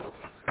Israel,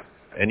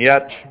 and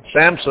yet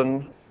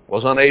Samson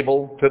was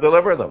unable to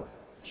deliver them.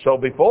 So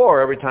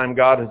before, every time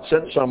God had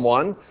sent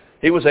someone,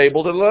 he was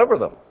able to deliver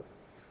them.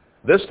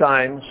 This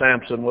time,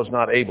 Samson was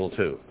not able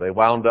to. They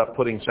wound up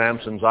putting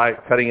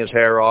cutting his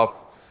hair off,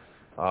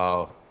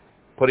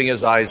 putting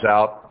his eyes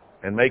out,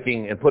 and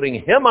putting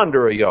him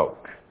under a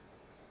yoke,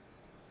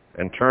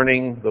 and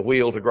turning the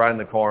wheel to grind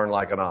the corn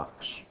like an ox.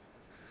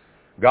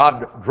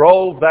 God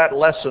drove that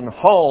lesson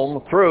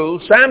home through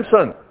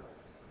Samson,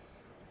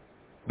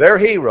 their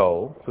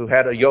hero, who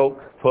had a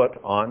yoke put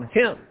on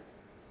him.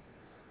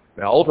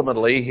 Now,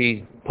 ultimately,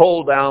 he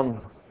pulled down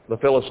the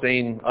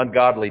Philistine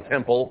ungodly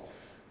temple,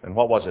 and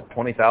what was it,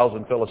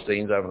 20,000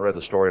 Philistines, I haven't read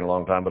the story in a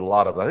long time, but a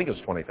lot of them, I think it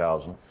was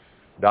 20,000,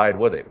 died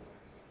with him.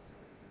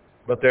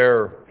 But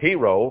their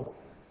hero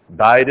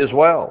died as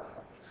well.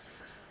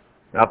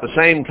 Now, at the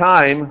same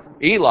time,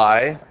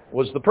 Eli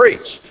was the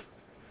priest.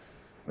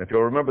 If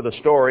you'll remember the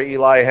story,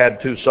 Eli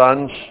had 2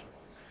 sons,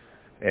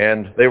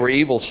 and they were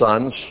evil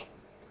sons.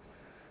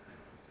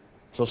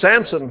 So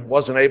Samson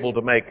wasn't able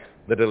to make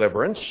the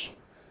deliverance.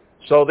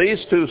 So these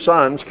 2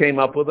 sons came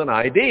up with an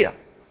idea.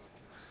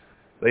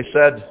 They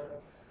said,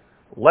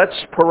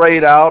 "Let's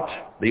parade out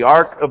the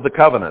Ark of the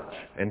Covenant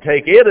and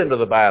take it into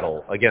the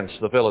battle against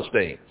the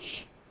Philistines."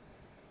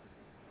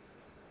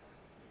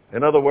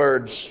 In other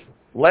words,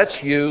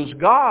 let's use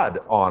God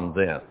on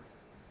them.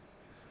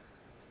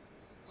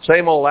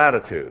 Same old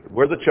attitude.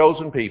 We're the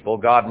chosen people.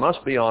 God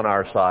must be on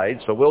our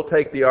side, so we'll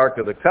take the Ark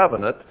of the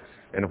Covenant,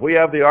 and if we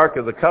have the Ark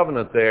of the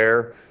Covenant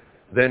there,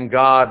 then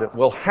God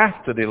will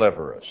have to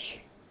deliver us.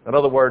 In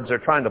other words, they're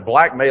trying to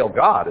blackmail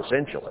God,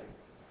 essentially,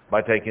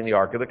 by taking the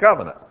Ark of the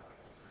Covenant.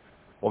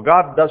 Well,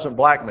 God doesn't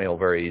blackmail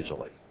very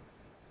easily.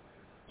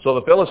 So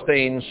the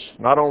Philistines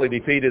not only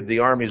defeated the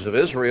armies of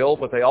Israel,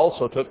 but they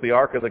also took the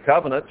Ark of the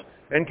Covenant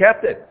and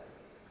kept it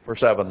for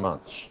 7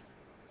 months.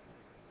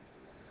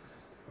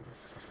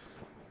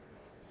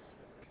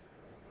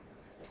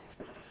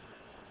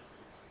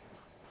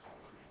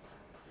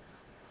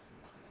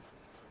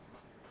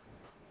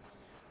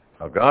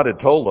 Now, God had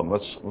told them,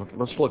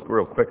 let's look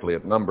real quickly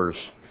at Numbers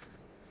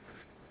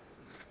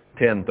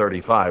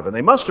 10:35, and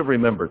they must have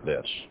remembered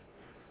this.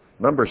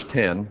 Numbers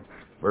 10,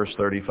 verse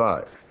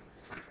 35.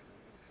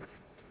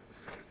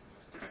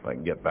 If I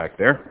can get back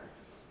there.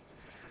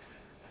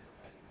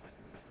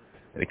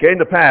 "And it came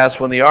to pass,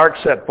 when the ark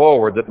set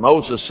forward, that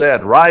Moses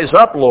said, Rise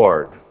up,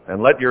 Lord,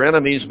 and let your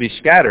enemies be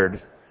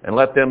scattered, and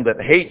let them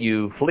that hate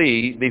you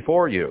flee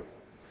before you."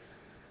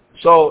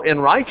 So in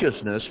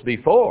righteousness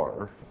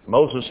before,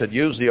 Moses had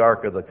used the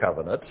Ark of the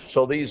Covenant,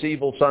 so these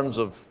evil sons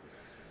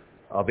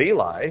of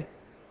Eli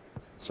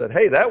said,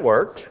 "Hey, that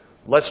worked.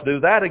 Let's do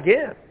that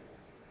again."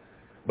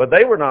 But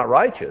they were not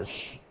righteous,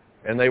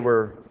 and they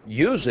were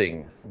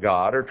using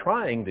God or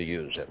trying to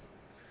use him.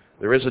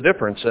 There is a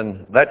difference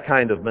in that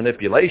kind of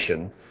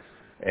manipulation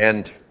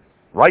and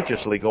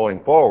righteously going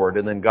forward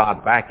and then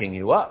God backing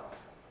you up.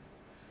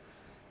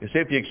 You see,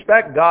 if you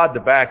expect God to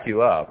back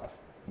you up,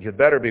 you'd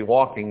better be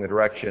walking the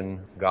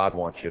direction God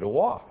wants you to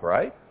walk,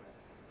 right?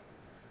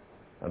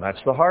 And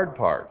that's the hard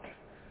part.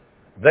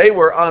 They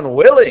were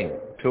unwilling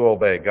to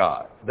obey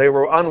God. They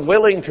were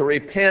unwilling to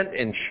repent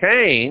and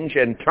change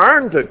and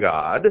turn to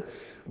God,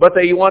 but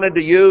they wanted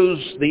to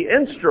use the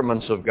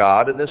instruments of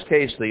God, in this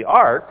case the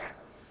ark,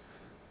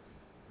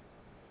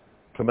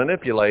 to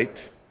manipulate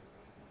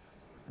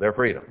their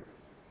freedom.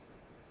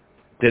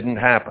 Didn't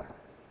happen.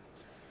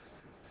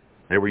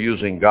 They were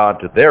using God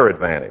to their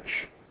advantage.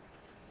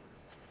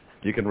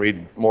 You can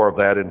read more of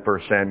that in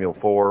 1 Samuel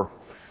 4,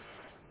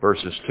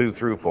 verses 2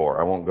 through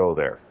 4. I won't go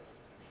there.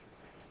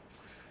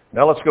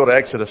 Now let's go to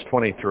Exodus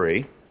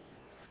 23.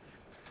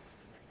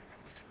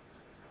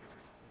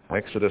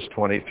 Exodus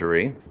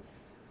 23.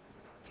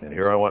 And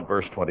here I want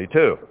verse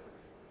 22.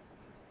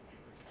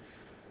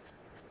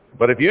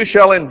 But if you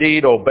shall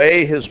indeed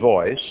obey his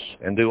voice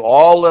and do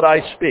all that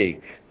I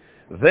speak,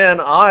 then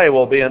I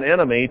will be an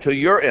enemy to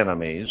your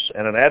enemies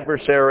and an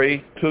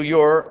adversary to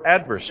your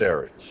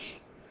adversaries.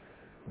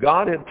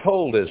 God had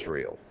told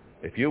Israel,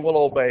 if you will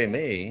obey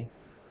me,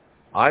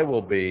 I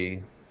will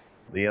be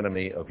the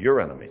enemy of your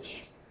enemies.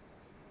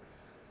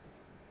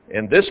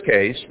 In this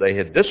case, they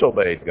had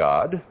disobeyed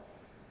God,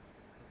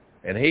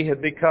 and he had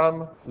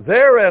become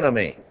their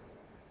enemy,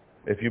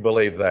 if you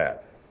believe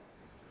that.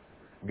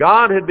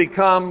 God had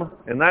become,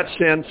 in that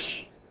sense,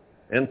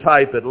 in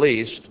type at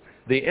least,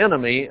 the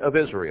enemy of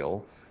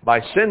Israel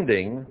by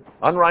sending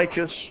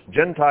unrighteous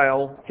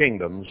Gentile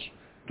kingdoms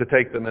to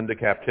take them into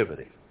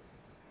captivity.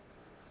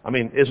 I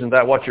mean, isn't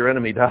that what your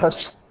enemy does?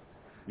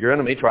 Your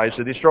enemy tries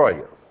to destroy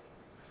you.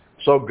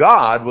 So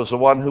God was the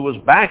one who was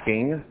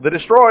backing the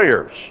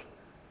destroyers.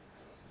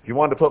 If you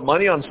wanted to put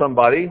money on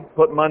somebody,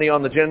 put money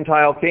on the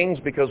Gentile kings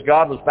because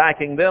God was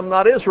backing them,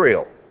 not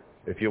Israel,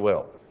 if you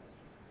will.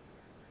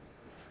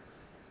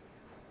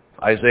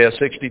 Isaiah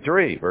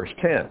 63, verse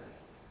 10.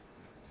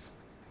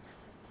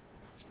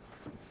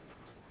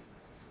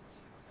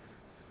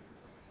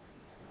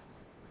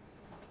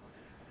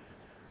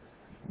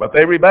 But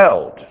they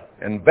rebelled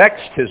and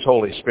vexed his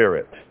Holy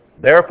Spirit.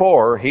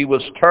 Therefore, he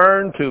was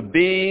turned to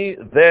be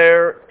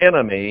their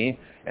enemy,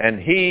 and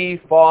he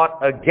fought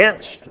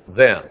against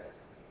them.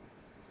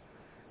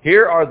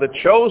 Here are the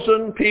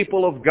chosen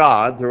people of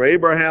God through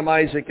Abraham,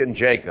 Isaac, and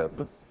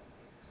Jacob.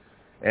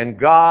 And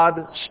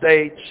God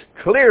states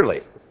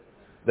clearly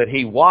that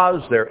he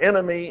was their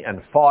enemy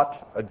and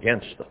fought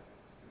against them.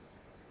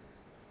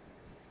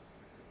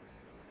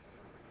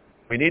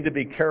 We need to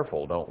be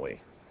careful, don't we,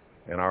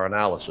 in our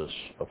analysis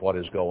of what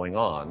is going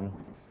on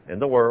in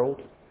the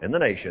world, in the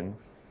nation,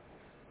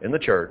 in the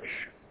church,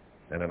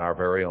 and in our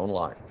very own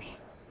lives.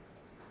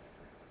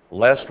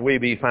 Lest we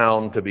be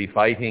found to be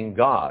fighting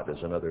God, as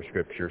another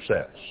scripture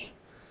says,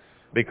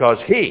 because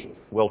he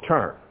will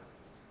turn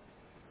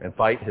and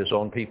fight his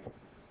own people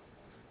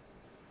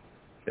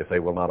if they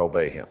will not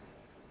obey him.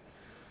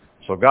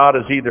 So God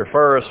is either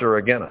for us or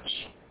against us,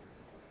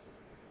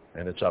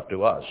 and it's up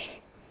to us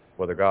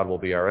whether God will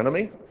be our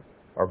enemy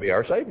or be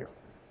our Savior.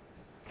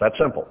 It's that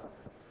simple.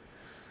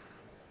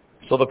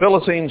 So the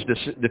Philistines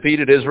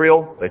defeated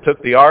Israel. They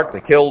took the ark.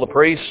 They killed the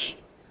priests.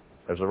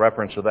 There's a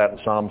reference to that in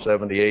Psalm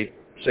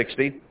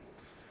 78:60.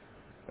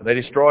 And they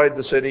destroyed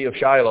the city of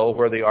Shiloh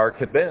where the ark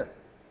had been.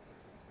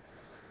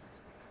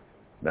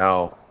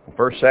 Now,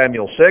 1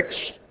 Samuel 6,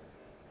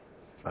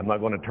 I'm not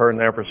going to turn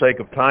there for sake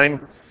of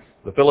time.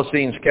 The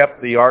Philistines kept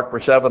the ark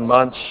for 7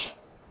 months.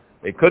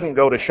 They couldn't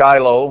go to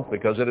Shiloh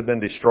because it had been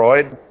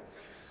destroyed.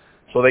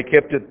 So they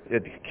kept it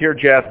at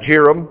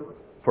Kirjath-Jearim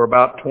for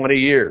about 20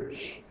 years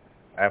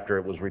after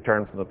it was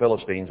returned from the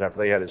Philistines. After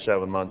they had it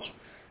 7 months,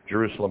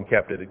 Jerusalem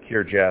kept it at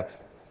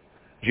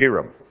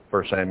Kirjath-Jearim,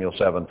 1 Samuel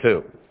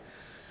 7:2.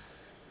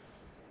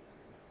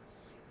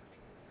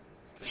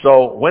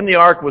 So when the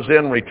ark was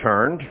then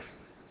returned,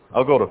 I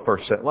will go to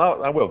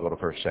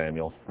 1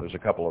 Samuel. There's a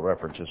couple of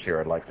references here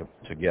I'd like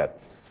to get.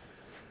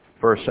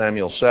 1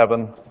 Samuel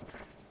 7.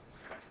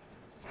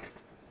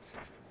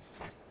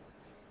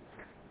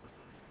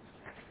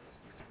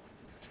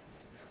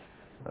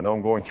 I know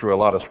I'm going through a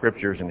lot of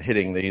scriptures and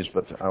hitting these,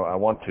 but I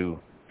want to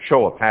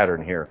show a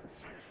pattern here.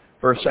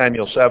 1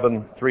 Samuel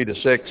 7,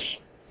 3-6.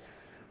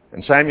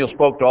 And Samuel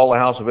spoke to all the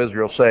house of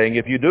Israel, saying,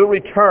 if you do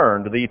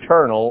return to the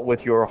Eternal with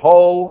your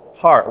whole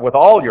heart, with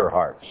all your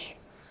hearts.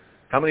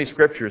 How many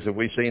scriptures have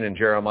we seen in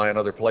Jeremiah and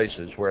other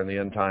places where in the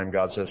end time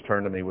God says,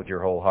 turn to me with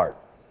your whole heart?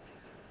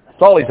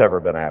 That's all he's ever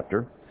been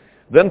after.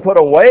 Then put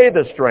away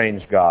the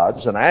strange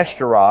gods and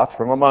Ashtaroth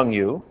from among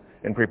you,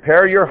 and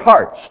prepare your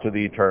hearts to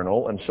the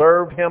Eternal, and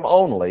serve him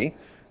only,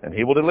 and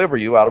he will deliver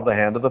you out of the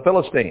hand of the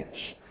Philistines.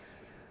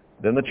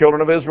 Then the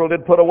children of Israel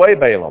did put away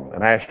Balaam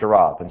and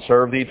Ashtaroth, and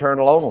serve the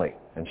Eternal only.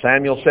 And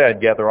Samuel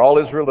said, gather all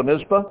Israel to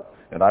Mizpah,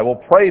 and I will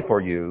pray for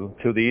you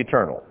to the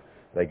Eternal.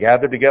 They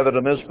gathered together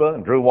to Mizpah,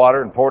 and drew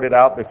water, and poured it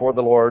out before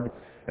the Lord,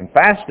 and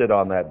fasted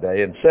on that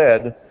day, and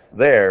said,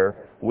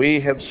 there, we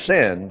have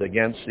sinned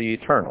against the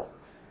Eternal.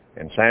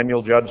 And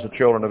Samuel judged the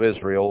children of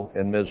Israel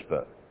in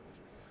Mizpah.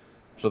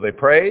 So they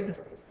prayed,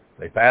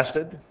 they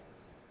fasted,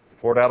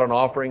 poured out an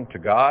offering to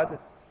God,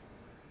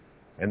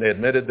 and they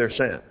admitted their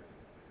sin.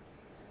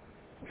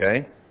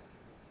 Okay?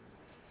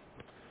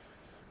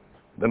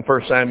 Then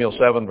 1 Samuel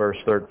 7, verse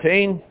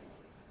 13.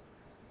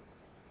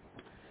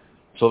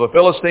 So the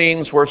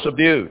Philistines were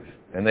subdued,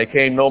 and they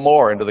came no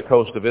more into the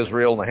coast of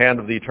Israel, and the hand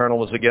of the Eternal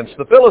was against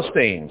the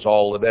Philistines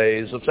all the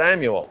days of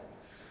Samuel.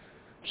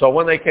 So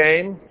when they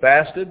came,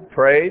 fasted,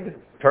 prayed,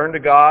 turned to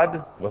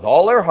God with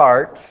all their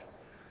heart,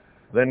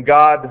 then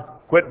God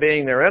quit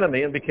being their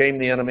enemy and became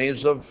the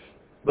enemies of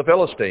the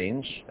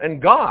Philistines,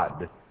 and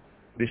God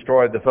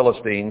destroyed the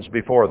Philistines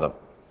before them.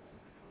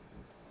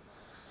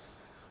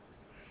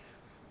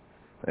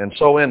 And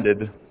so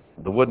ended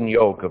the wooden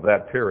yoke of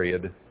that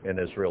period in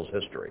Israel's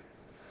history.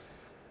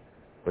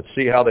 But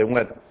see how they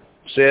went: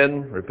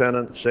 sin,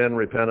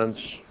 repentance,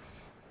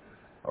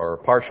 or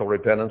partial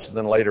repentance, and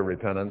then later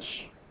repentance,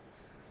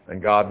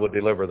 and God would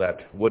deliver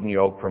that wooden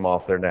yoke from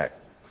off their neck.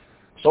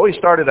 So he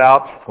started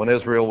out when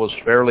Israel was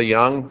fairly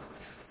young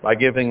by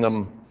giving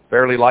them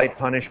fairly light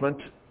punishment,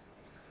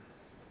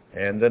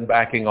 and then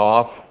backing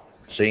off,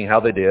 seeing how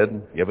they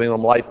did, giving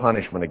them light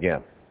punishment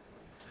again.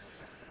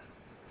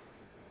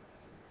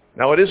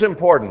 Now, it is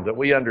important that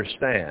we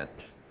understand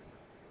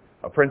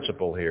a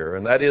principle here,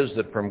 and that is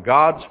that from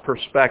God's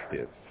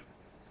perspective,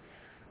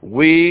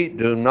 we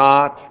do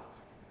not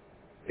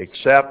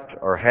accept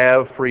or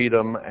have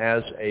freedom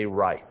as a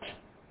right.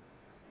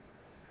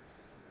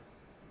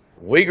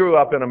 We grew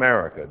up in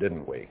America,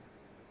 didn't we?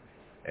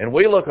 And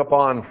we look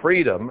upon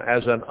freedom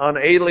as an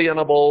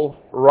unalienable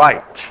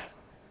right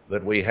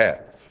that we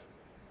have.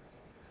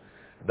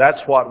 That's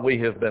what we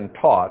have been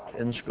taught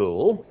in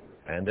school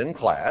and in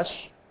class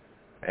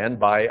and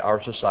by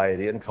our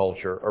society and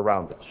culture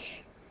around us.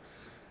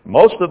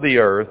 Most of the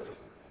earth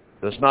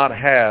does not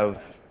have,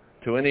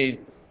 to any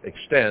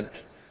extent,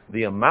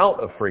 the amount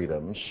of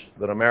freedoms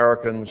that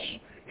Americans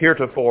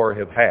heretofore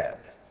have had.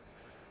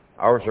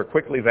 Ours are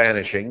quickly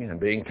vanishing and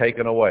being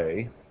taken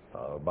away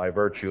by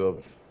virtue of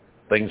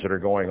things that are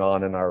going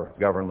on in our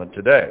government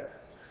today.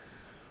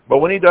 But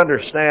we need to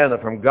understand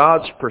that from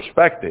God's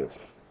perspective,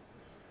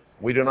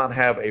 we do not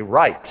have a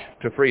right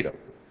to freedom.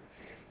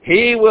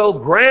 He will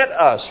grant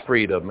us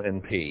freedom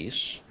and peace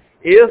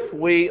if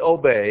we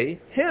obey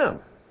Him.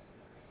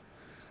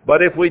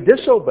 But if we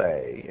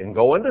disobey and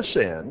go into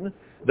sin,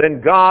 then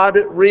God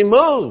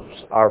removes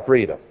our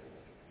freedom.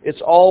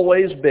 It's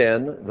always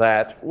been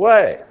that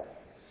way.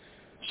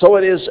 So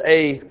it is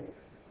a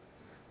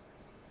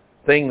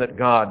thing that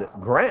God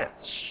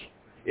grants.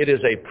 It is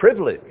a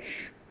privilege.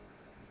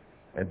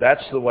 And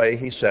that's the way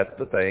He set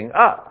the thing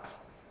up.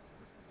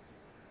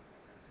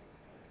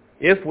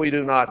 If we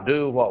do not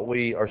do what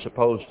we are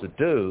supposed to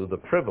do, the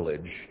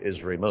privilege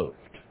is removed.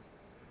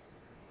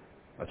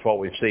 That's what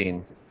we've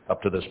seen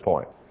up to this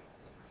point.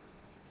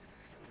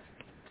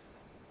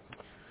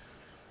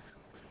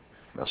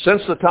 Now,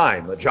 since the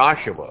time that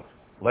Joshua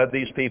led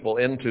these people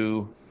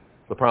into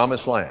the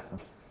Promised Land,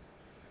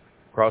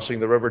 crossing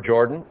the River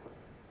Jordan,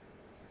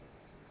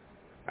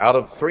 out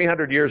of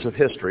 300 years of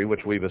history,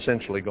 which we've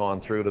essentially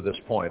gone through to this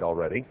point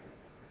already,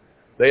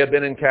 they had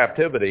been in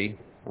captivity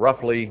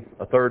roughly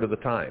a third of the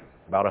time,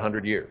 about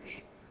 100 years.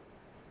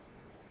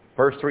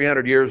 First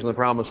 300 years in the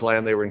Promised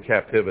Land, they were in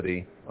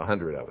captivity,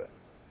 100 of it,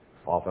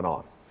 off and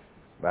on,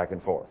 back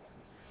and forth.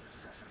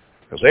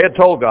 Because they had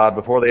told God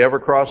before they ever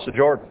crossed the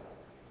Jordan,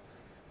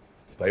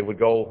 they would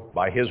go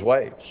by His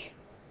ways.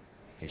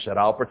 He said,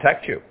 I'll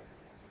protect you.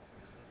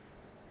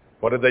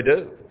 What did they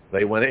do?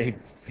 They went in,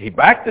 He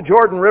backed the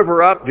Jordan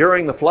River up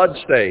during the flood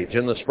stage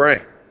in the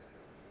spring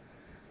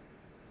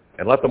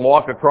and let them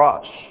walk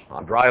across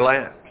on dry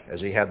land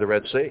as He had the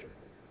Red Sea.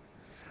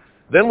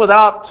 Then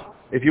without,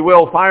 if you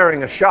will,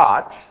 firing a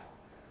shot,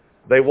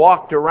 they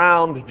walked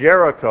around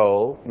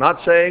Jericho, not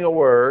saying a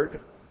word,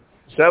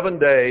 7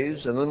 days,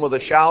 and then with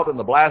a shout and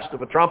the blast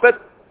of a trumpet,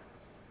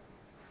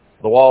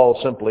 the wall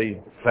simply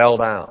fell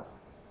down.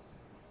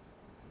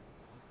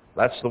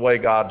 That's the way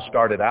God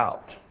started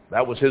out.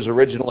 That was His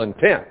original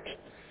intent,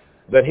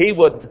 that He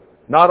would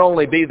not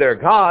only be their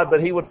God,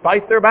 but He would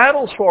fight their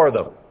battles for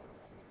them.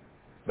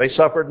 They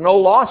suffered no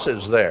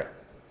losses there,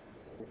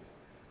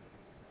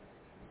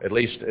 at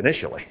least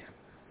initially,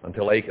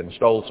 until Achan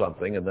stole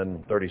something and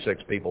then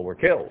 36 people were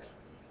killed.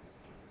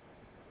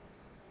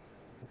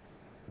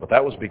 But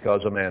that was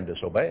because a man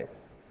disobeyed.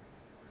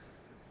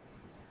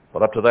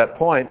 But up to that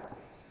point,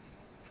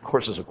 of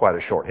course, it's quite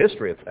a short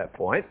history at that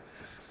point.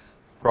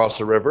 Crossed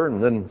the river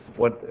and then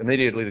went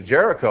immediately to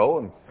Jericho,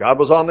 and God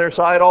was on their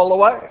side all the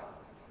way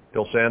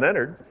till sin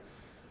entered.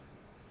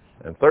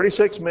 And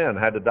 36 men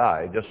had to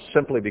die just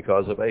simply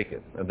because of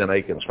Achan, and then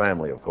Achan's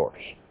family, of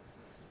course.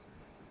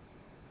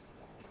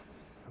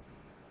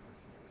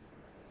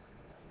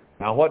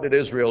 Now, what did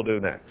Israel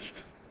do next?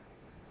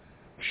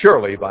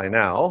 Surely by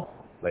now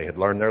they had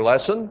learned their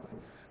lesson.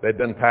 They'd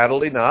been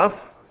paddled enough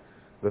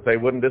that they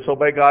wouldn't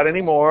disobey God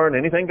anymore, and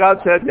anything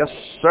God said, yes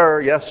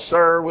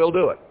sir, we'll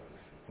do it.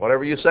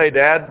 Whatever you say,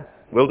 Dad,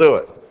 we'll do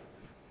it.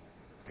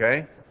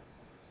 Okay?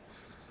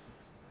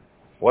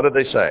 What did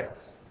they say?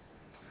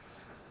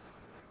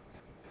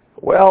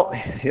 Well,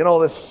 you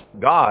know, this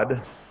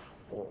God,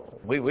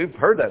 we've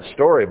heard that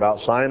story about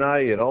Sinai,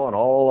 you know, and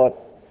all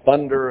that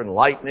thunder and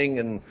lightning,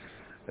 and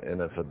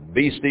if a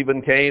beast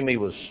even came, he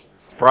was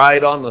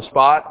fried on the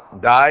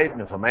spot, died,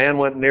 and if a man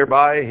went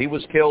nearby, he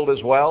was killed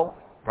as well.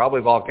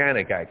 Probably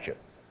volcanic action.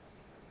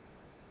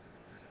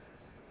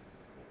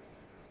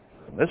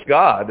 And this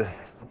God,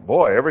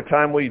 boy, every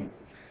time we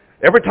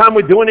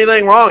do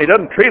anything wrong, He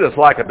doesn't treat us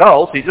like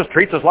adults. He just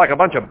treats us like a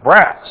bunch of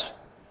brats.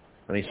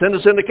 And He sends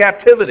us into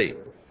captivity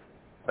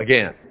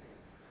again.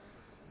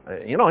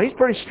 He's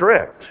pretty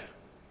strict.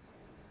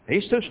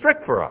 He's too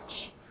strict for us.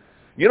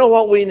 You know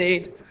what we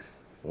need?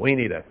 We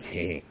need a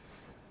king.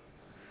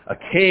 A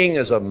king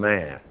is a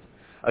man.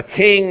 A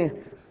king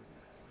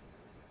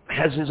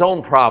has his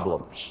own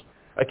problems.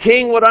 A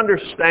king would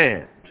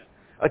understand.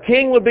 A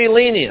king would be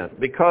lenient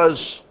because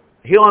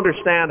he'll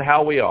understand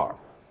how we are.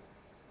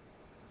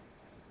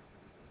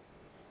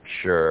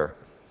 Sure.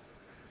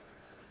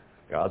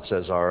 God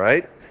says, all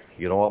right,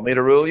 you don't want me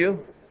to rule you?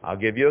 I'll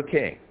give you a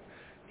king.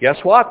 Guess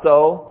what,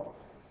 though?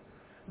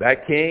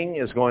 That king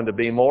is going to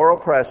be more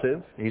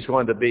oppressive. He's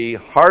going to be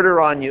harder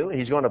on you.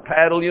 He's going to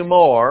paddle you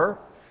more.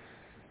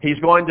 He's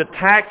going to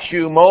tax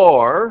you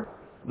more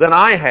than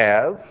I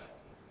have.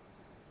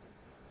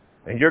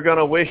 And you're going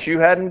to wish you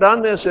hadn't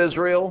done this,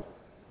 Israel.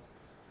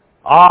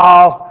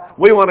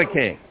 We want a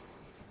king.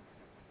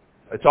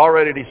 It's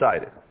already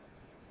decided.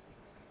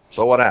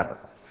 So what happened?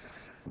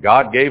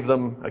 God gave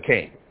them a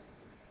king.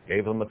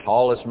 Gave them the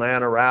tallest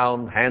man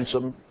around,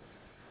 handsome,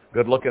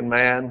 good-looking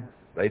man.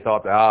 They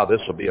thought,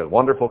 this will be a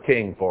wonderful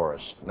king for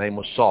us. His name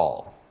was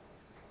Saul.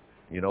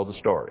 You know the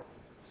story.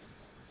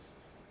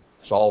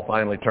 Saul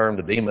finally turned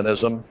to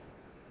demonism,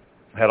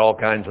 had all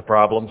kinds of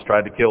problems,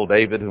 tried to kill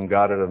David, whom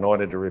God had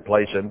anointed to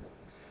replace him,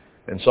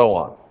 and so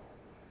on.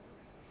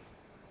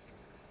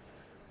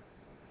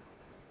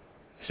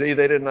 See,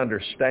 they didn't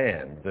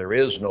understand there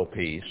is no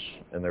peace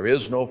and there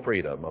is no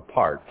freedom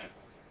apart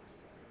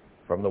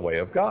from the way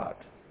of God,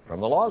 from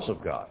the laws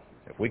of God.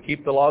 If we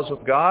keep the laws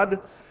of God,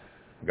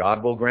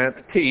 God will grant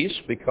peace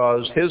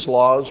because his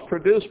laws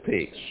produce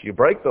peace. You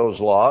break those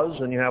laws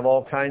and you have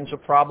all kinds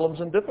of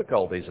problems and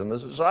difficulties in the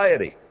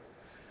society.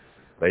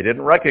 They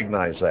didn't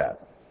recognize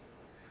that.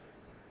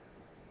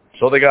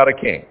 So they got a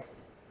king.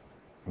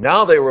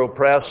 Now they were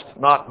oppressed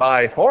not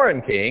by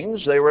foreign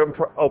kings, they were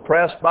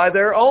oppressed by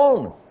their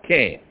own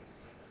king.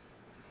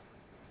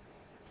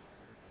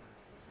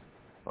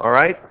 All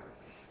right?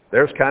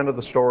 There's kind of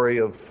the story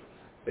of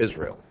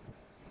Israel.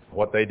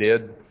 What they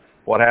did,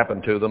 what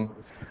happened to them.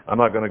 I'm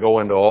not going to go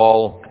into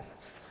all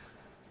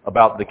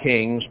about the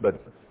kings,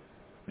 but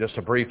just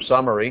a brief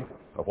summary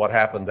of what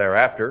happened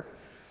thereafter.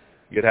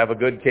 You'd have a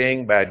good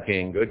king, bad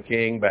king, good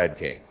king, bad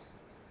king.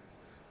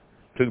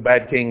 Two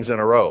bad kings in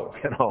a row.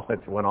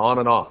 It went on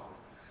and on.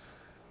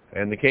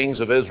 And the kings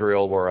of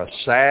Israel were a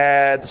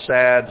sad,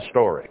 sad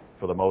story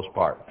for the most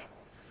part.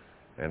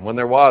 And when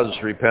there was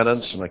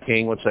repentance and the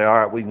king would say, all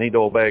right, we need to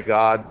obey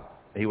God,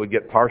 he would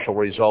get partial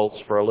results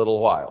for a little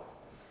while.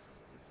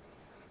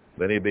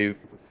 Then he'd be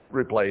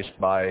replaced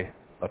by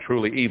a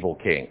truly evil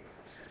king.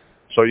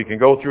 So you can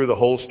go through the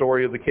whole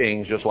story of the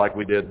kings just like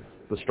we did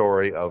the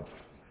story of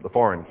the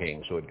foreign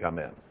kings who had come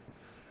in.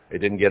 It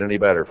didn't get any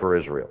better for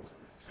Israel.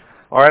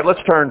 All right, let's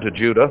turn to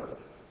Judah.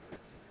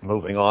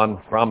 Moving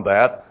on from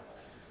that.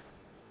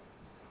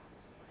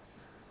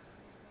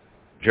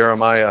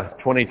 Jeremiah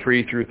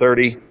 23 through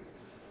 30.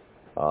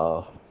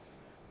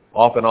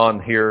 Off and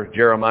on here,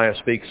 Jeremiah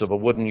speaks of a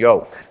wooden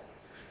yoke,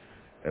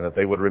 and that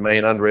they would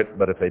remain under it,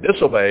 but if they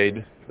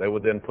disobeyed, they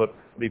would then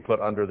be put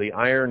under the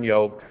iron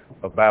yoke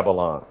of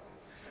Babylon.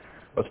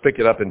 Let's pick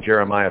it up in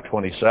Jeremiah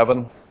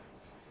 27,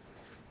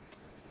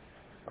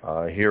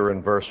 here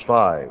in verse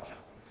 5.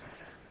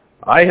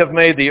 I have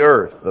made the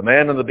earth, the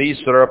man and the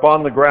beast that are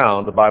upon the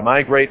ground, by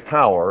my great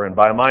power and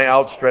by my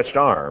outstretched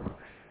arm,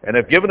 and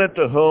have given it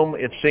to whom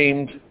it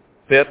seemed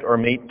fit or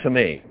meet to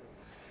me.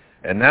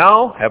 And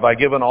now have I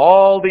given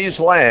all these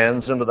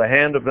lands into the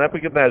hand of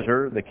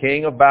Nebuchadnezzar, the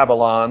king of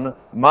Babylon,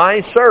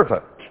 my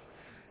servant,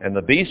 and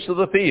the beasts of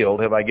the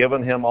field have I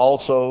given him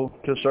also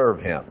to serve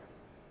him.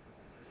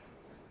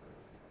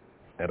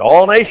 And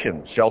all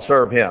nations shall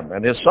serve him,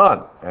 and his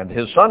son, and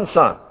his son's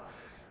son,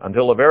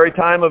 until the very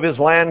time of his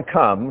land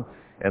come,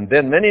 and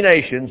then many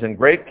nations and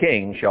great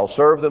kings shall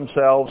serve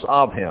themselves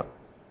of him.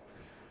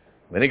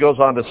 Then he goes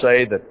on to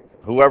say that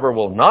whoever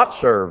will not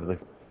serve the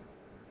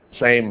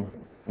same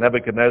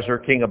Nebuchadnezzar,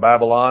 king of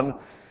Babylon,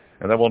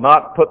 and they will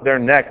not put their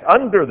neck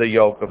under the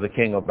yoke of the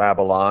king of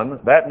Babylon,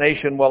 that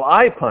nation will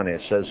I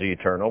punish, says the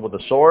Eternal, with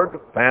the sword,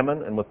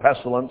 famine, and with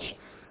pestilence,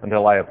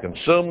 until I have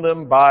consumed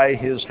them by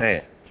his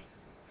hand.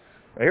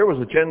 Now, here was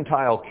a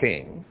Gentile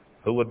king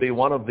who would be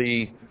one of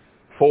the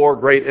four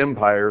great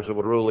empires that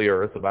would rule the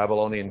earth, the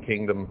Babylonian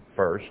kingdom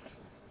first.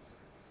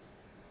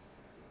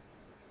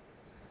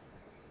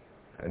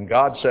 And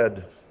God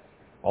said,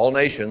 all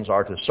nations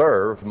are to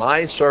serve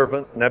my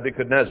servant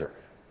Nebuchadnezzar.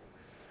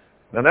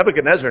 Now,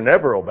 Nebuchadnezzar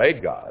never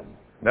obeyed God.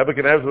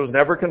 Nebuchadnezzar was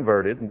never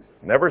converted,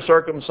 never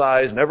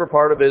circumcised, never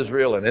part of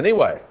Israel in any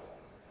way.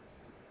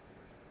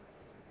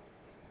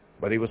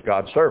 But he was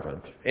God's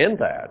servant. In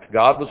that,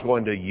 God was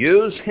going to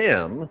use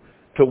him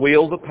to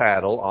wield the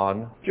paddle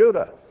on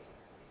Judah.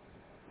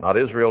 Not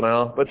Israel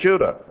now, but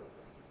Judah.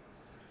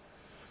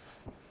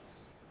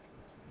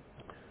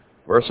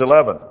 Verse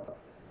 11.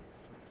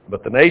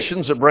 But the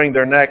nations that bring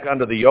their neck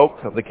under the yoke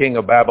of the king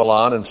of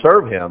Babylon and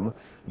serve him,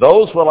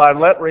 those will I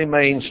let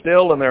remain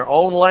still in their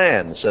own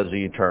land, says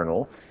the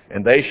Eternal,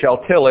 and they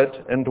shall till it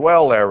and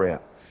dwell therein.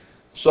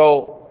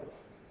 So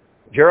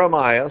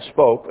Jeremiah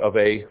spoke of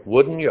a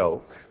wooden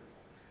yoke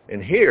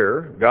And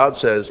here, God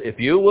says, if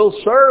you will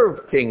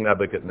serve King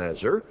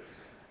Nebuchadnezzar,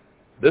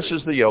 this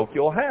is the yoke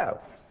you'll have.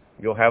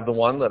 You'll have the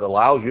one that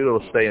allows you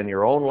to stay in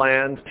your own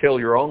land, till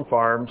your own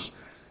farms.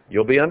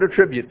 You'll be under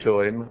tribute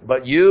to him,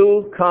 but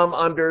you come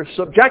under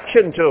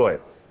subjection to him.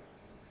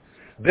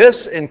 This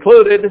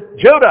included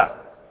Judah.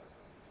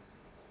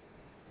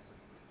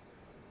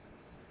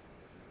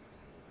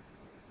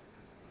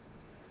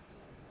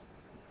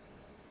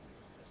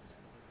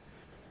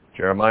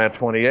 Jeremiah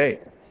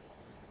 28.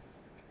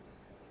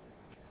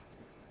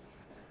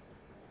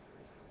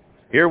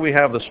 Here we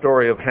have the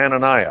story of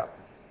Hananiah.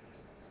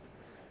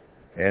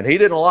 And he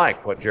didn't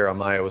like what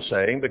Jeremiah was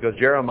saying, because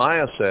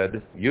Jeremiah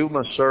said, you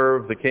must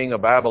serve the king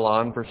of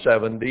Babylon for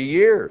 70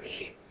 years.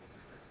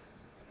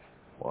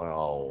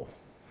 Well,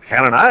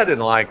 Hananiah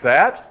didn't like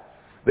that.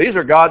 These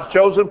are God's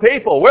chosen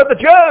people. We're the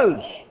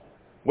Jews.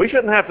 We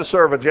shouldn't have to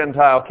serve a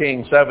Gentile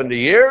king 70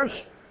 years.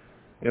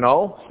 You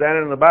know,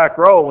 standing in the back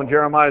row when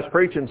Jeremiah's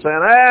preaching saying,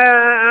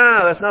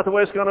 that's not the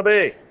way it's going to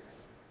be.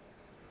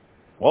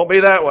 Won't be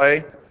that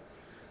way.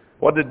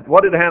 What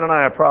did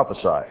Hananiah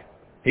prophesy?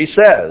 He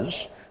says,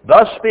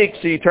 thus speaks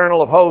the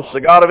Eternal of hosts, the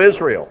God of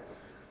Israel.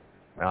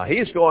 Now,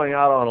 he's going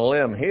out on a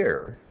limb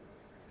here.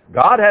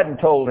 God hadn't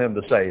told him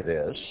to say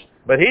this,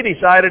 but he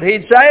decided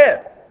he'd say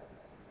it.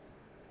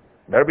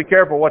 Better be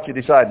careful what you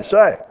decide to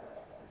say.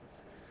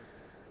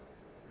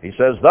 He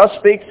says, thus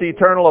speaks the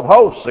Eternal of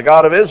hosts, the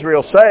God of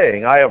Israel,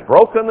 saying, I have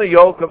broken the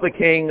yoke of the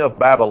king of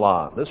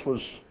Babylon. This was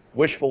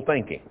wishful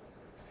thinking.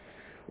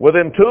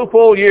 Within 2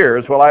 full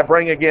years will I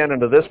bring again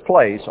into this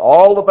place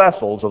all the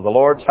vessels of the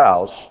Lord's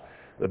house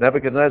that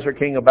Nebuchadnezzar,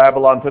 king of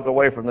Babylon, took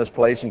away from this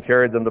place and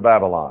carried them to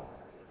Babylon.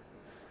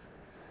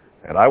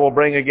 And I will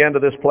bring again to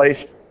this place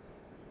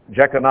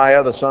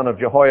Jeconiah, the son of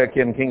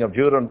Jehoiakim, king of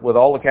Judah, with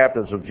all the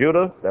captives of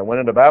Judah that went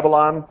into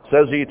Babylon,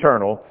 says the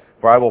Eternal,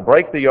 for I will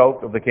break the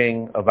yoke of the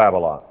king of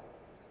Babylon.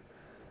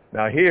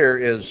 Now here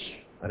is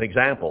an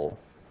example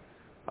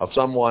of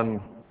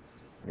someone,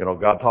 you know,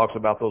 God talks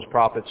about those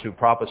prophets who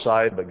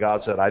prophesied, but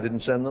God said, I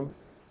didn't send them.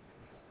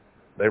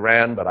 They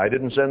ran, but I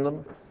didn't send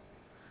them.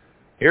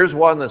 Here's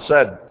one that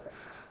said,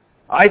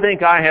 I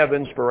think I have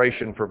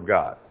inspiration from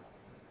God.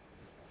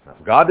 Now,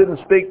 God didn't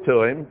speak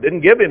to him,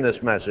 didn't give him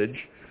this message,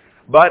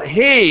 but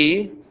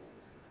he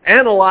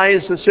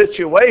analyzed the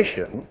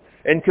situation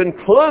and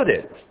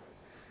concluded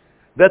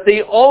that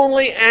the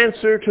only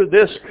answer to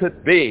this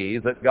could be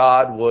that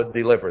God would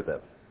deliver them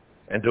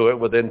and do it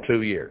within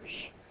 2 years.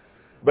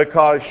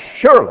 Because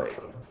surely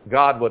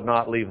God would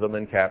not leave them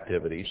in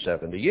captivity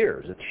 70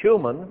 years. It's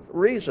human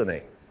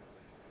reasoning.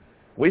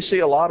 We see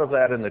a lot of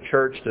that in the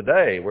church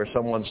today, where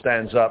someone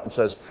stands up and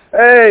says,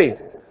 hey,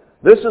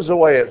 this is the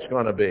way it's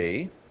going to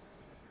be.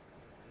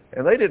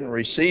 And they didn't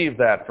receive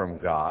that from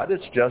God.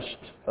 It's just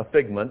a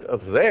figment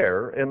of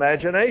their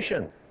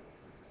imagination.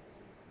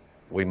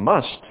 We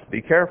must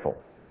be careful.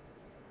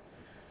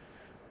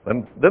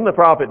 Then the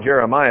prophet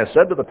Jeremiah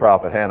said to the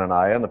prophet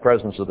Hananiah, in the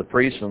presence of the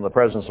priests and in the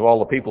presence of all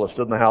the people that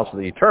stood in the house of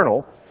the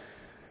Eternal,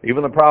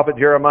 even the prophet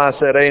Jeremiah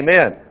said,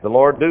 Amen. The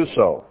Lord do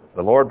so.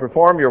 The Lord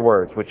perform your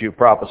words, which you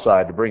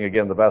prophesied, to bring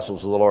again the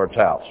vessels of the Lord's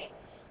house.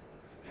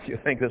 You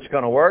think this is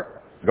going to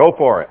work? Go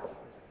for it.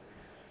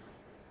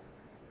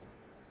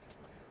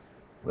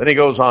 Then he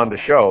goes on to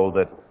show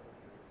that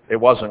it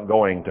wasn't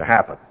going to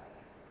happen.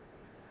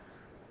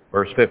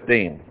 Verse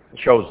 15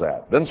 shows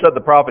that. Then said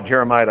the prophet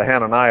Jeremiah to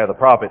Hananiah the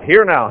prophet,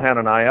 Hear now,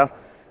 Hananiah,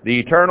 the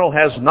Eternal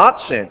has not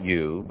sent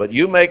you, but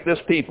you make this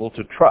people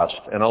to trust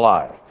in a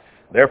lie.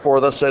 Therefore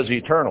thus says the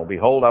Eternal,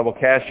 Behold, I will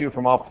cast you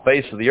from off the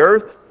face of the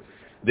earth.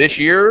 This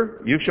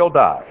year you shall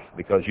die,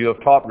 because you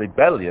have taught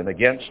rebellion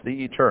against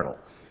the Eternal.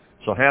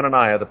 So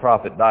Hananiah the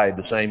prophet died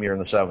the same year in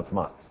the 7th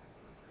month.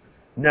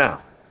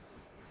 Now,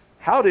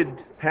 how did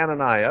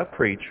Hananiah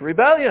preach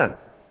rebellion?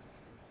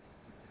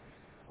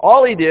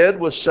 All he did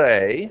was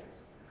say,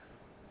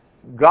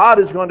 God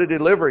is going to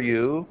deliver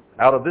you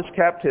out of this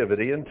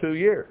captivity in 2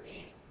 years.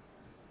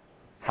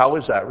 How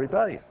is that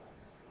rebellion?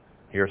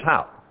 Here's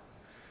how.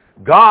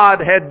 God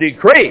had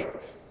decreed,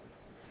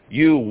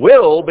 you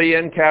will be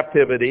in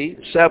captivity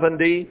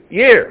 70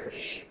 years.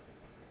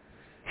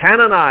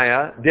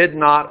 Hananiah did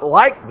not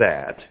like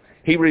that.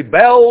 He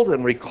rebelled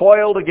and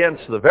recoiled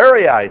against the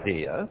very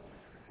idea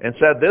and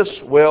said, this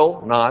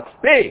will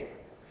not be.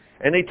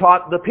 And he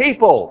taught the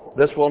people,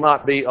 this will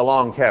not be a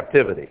long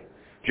captivity.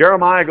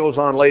 Jeremiah goes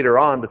on later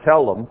on to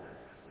tell them,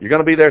 you're going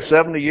to be there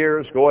 70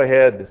 years, go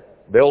ahead,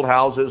 build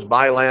houses,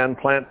 buy land,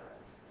 plant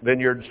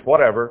vineyards,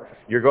 whatever.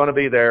 You're going to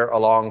be there a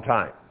long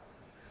time.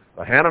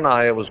 But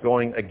Hananiah was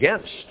going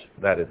against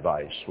that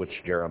advice which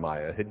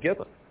Jeremiah had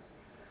given.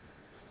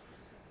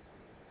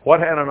 What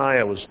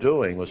Hananiah was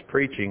doing was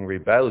preaching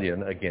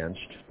rebellion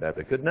against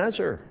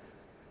Nebuchadnezzar.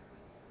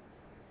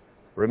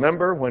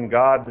 Remember when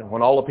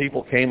all the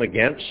people came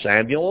against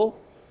Samuel,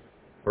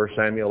 1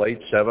 Samuel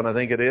 8:7 I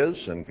think it is,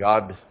 and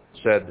God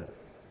said,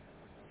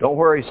 don't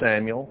worry,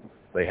 Samuel,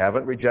 they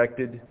haven't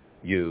rejected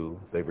you,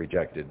 they've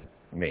rejected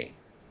me.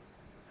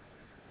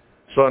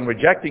 So in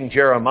rejecting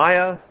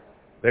Jeremiah,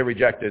 they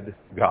rejected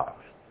God.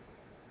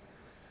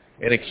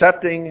 In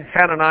accepting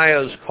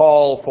Hananiah's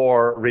call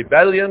for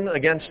rebellion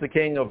against the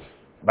king of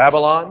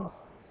Babylon,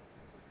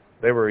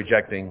 they were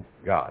rejecting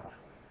God.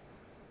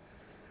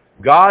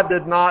 God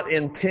did not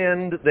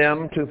intend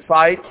them to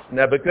fight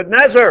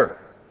Nebuchadnezzar.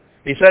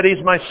 He said,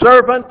 he's my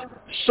servant,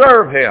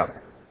 serve him.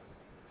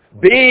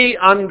 Be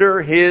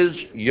under his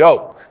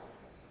yoke.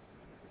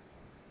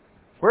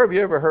 Where have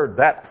you ever heard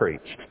that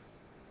preached?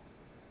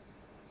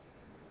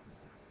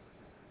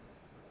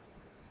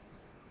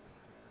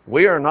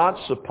 We are not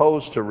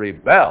supposed to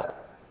rebel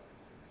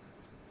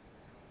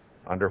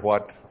under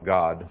what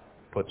God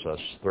puts us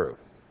through.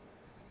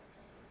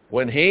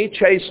 When he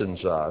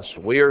chastens us,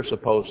 we are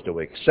supposed to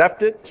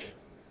accept it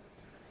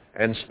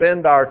and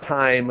spend our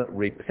time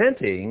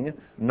repenting,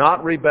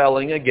 not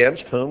rebelling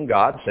against whom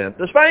God sent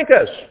to spank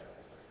us.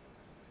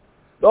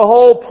 The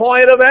whole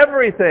point of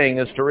everything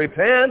is to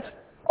repent.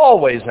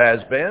 Always has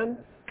been.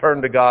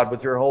 Turn to God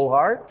with your whole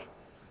heart.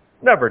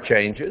 Never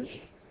changes.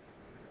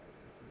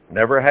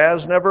 Never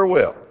has, never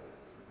will.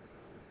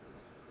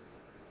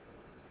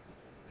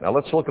 Now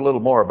let's look a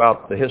little more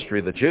about the history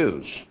of the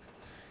Jews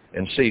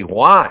and see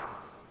why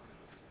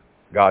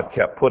God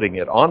kept putting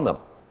it on them.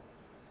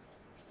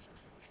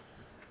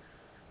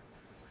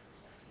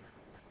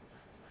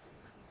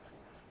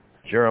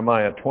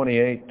 Jeremiah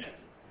 28,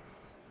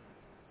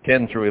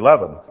 10 through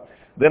 11.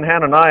 Then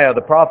Hananiah the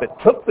prophet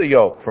took the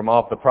yoke from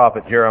off the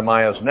prophet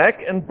Jeremiah's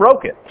neck and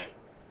broke it.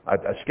 I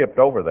skipped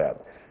over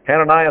that.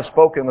 Hananiah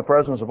spoke in the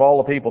presence of all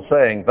the people,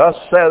 saying, Thus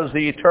says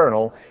the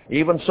Eternal,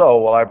 even so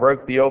will I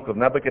break the yoke of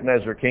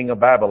Nebuchadnezzar, king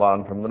of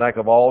Babylon, from the neck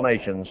of all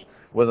nations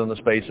within the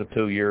space of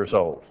 2 years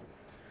old.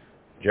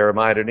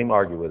 Jeremiah didn't even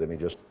argue with him. He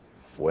just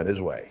went his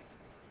way.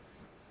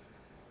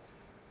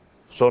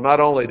 So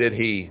not only did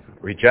he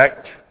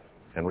reject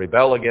and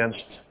rebel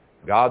against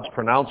God's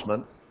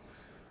pronouncement,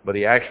 but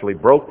he actually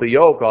broke the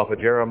yoke off of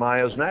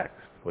Jeremiah's neck,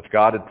 which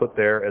God had put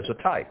there as a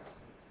type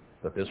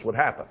that this would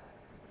happen.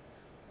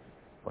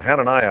 Well,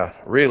 Hananiah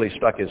really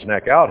stuck his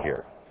neck out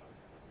here,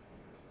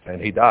 and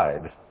he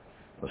died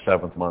the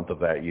 7th month of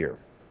that year.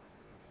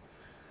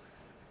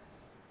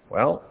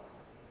 Well,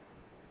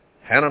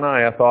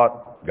 Hananiah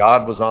thought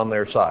God was on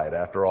their side.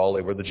 After all,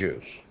 they were the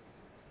Jews.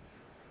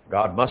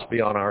 God must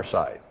be on our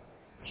side.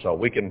 So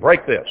we can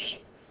break this.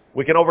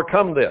 We can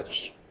overcome this.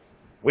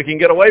 We can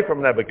get away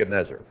from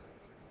Nebuchadnezzar.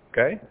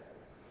 Okay?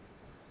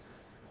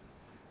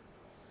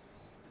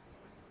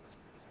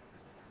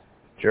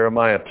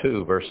 Jeremiah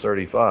 2, verse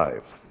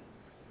 35.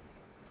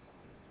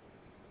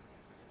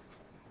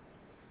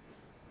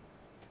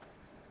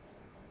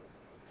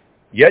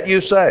 Yet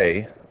you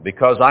say,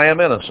 because I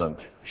am innocent,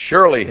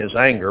 surely his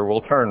anger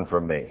will turn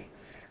from me.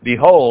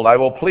 Behold, I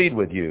will plead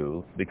with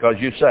you, because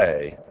you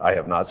say, I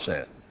have not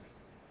sinned.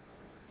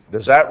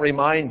 Does that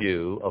remind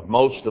you of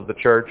most of the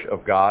church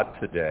of God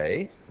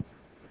today,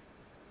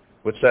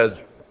 which says,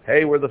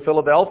 hey, we're the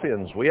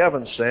Philadelphians. We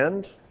haven't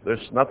sinned. There's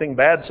nothing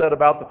bad said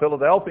about the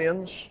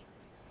Philadelphians.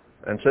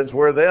 And since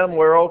we're them,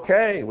 we're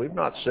okay. We've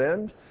not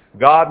sinned.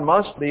 God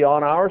must be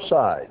on our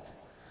side.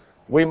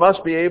 We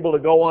must be able to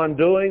go on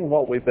doing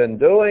what we've been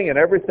doing, and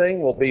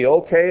everything will be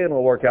okay and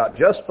will work out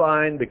just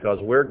fine because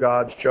we're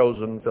God's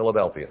chosen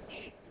Philadelphians.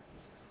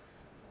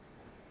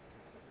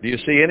 Do you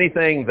see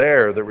anything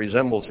there that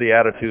resembles the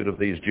attitude of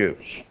these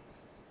Jews?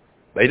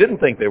 They didn't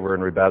think they were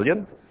in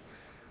rebellion.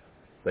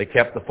 They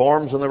kept the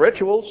forms and the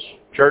rituals.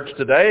 Church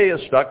today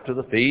is stuck to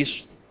the feast,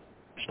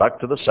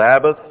 stuck to the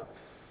Sabbath.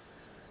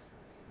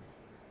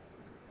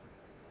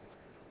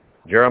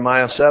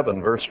 Jeremiah 7,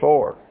 verse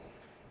 4.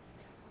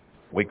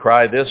 We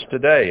cry this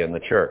today in the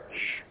church.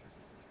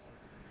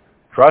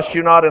 Trust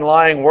you not in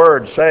lying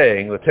words,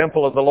 saying, the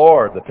temple of the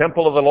Lord, the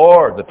temple of the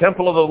Lord, the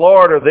temple of the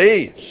Lord are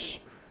these.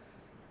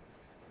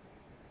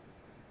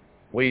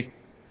 We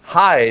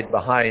hide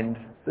behind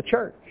the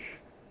church,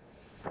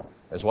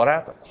 is what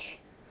happens.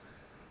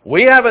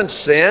 We haven't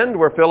sinned.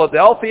 We're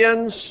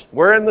Philadelphians.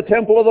 We're in the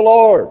temple of the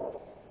Lord.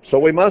 So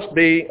we must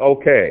be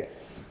okay.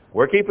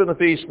 We're keeping the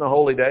feast and the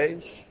holy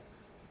days.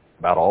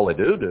 About all they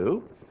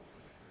do.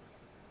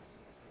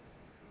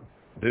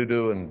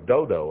 Do and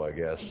dodo, I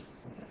guess.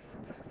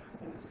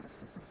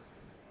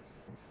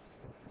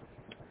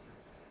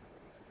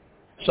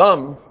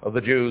 Some of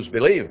the Jews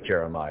believed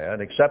Jeremiah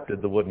and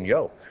accepted the wooden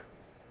yoke.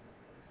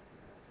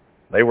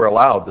 They were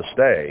allowed to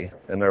stay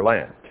in their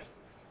land.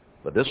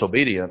 The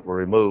disobedient were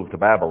removed to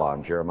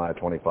Babylon, Jeremiah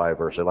 25,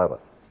 verse 11.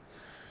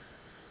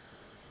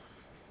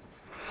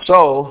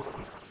 So,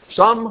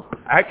 some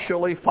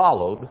actually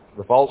followed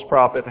the false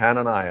prophet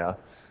Hananiah,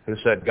 who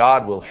said,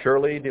 God will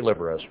surely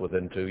deliver us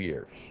within 2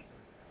 years.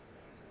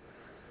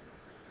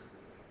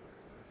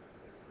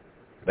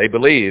 They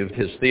believed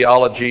his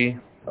theology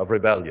of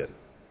rebellion,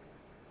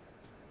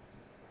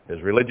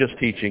 his religious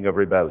teaching of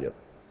rebellion.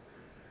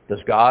 Does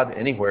God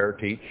anywhere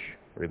teach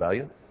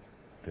rebellion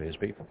to his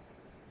people?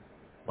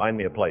 Find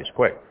me a place,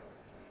 quick.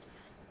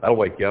 That'll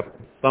wake you up.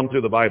 Thumb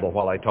through the Bible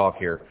while I talk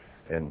here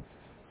and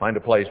find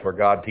a place where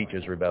God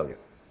teaches rebellion.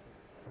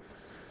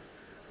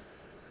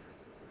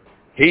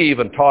 He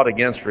even taught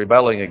against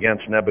rebelling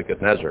against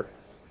Nebuchadnezzar.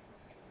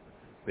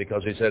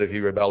 Because he said, if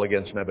you rebel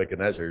against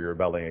Nebuchadnezzar, you're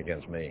rebelling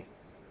against me.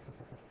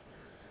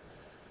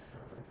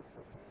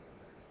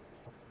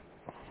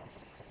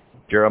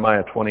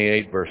 Jeremiah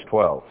 28, verse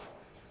 12.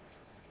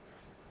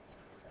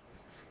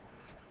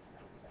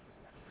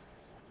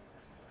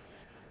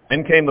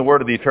 Then came the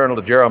word of the Eternal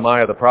to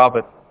Jeremiah the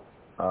prophet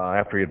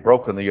after he had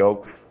broken the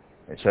yoke.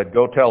 He said,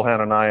 go tell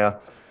Hananiah,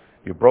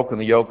 you've broken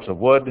the yokes of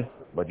wood,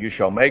 but you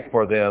shall make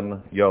for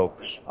them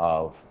yokes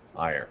of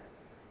iron.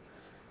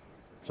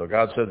 So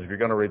God says, if you're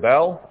going to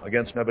rebel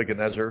against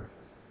Nebuchadnezzar,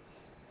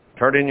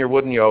 turn in your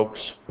wooden yokes,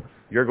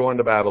 you're going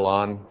to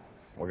Babylon,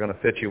 we're going to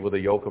fit you with a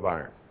yoke of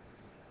iron.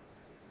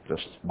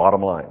 Just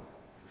bottom line.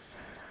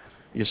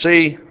 You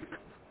see,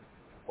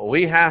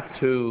 we have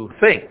to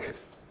think,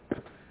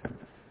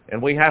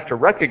 and we have to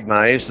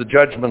recognize the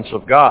judgments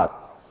of God,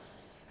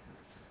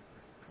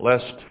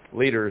 lest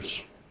leaders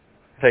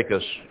take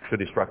us to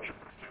destruction.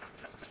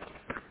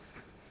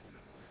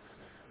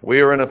 We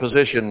are in a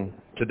position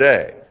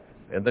today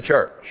in the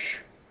church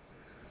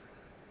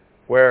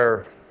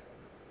where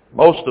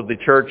most of the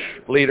church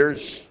leaders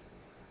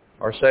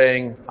are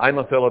saying, I'm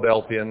a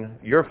Philadelphian,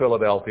 you're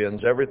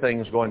Philadelphians,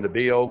 everything's going to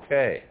be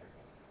okay.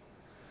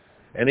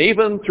 And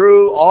even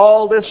through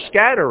all this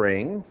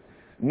scattering,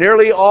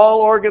 nearly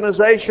all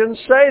organizations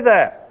say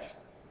that.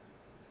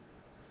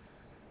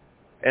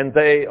 And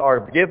they are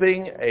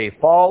giving a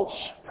false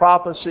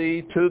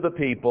prophecy to the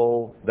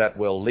people that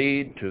will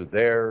lead to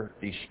their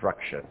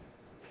destruction.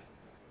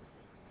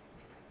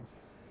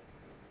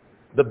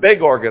 The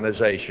big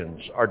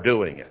organizations are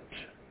doing it,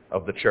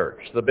 of the church,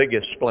 the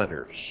biggest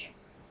splinters.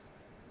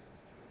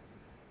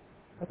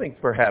 I think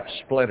perhaps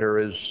splinter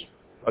is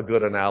a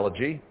good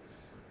analogy.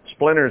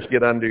 Splinters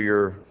get under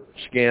your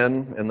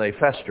skin and they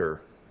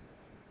fester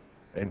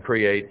and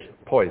create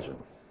poison.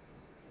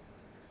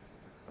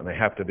 And they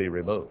have to be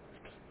removed.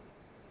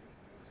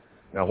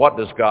 Now what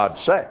does God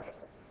say?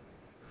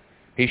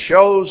 He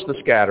shows the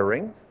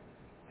scattering.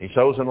 He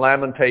shows in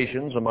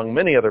Lamentations, among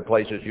many other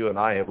places you and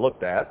I have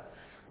looked at.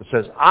 It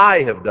says,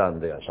 I have done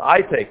this.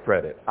 I take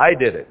credit. I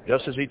did it.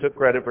 Just as he took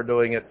credit for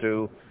doing it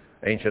to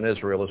ancient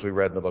Israel, as we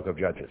read in the book of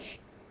Judges.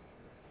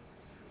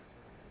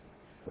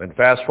 And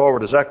fast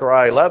forward to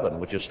Zechariah 11,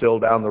 which is still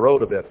down the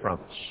road a bit from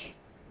us.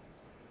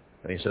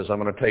 And he says,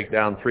 I'm going to take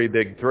down three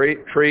big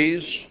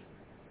trees,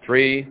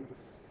 3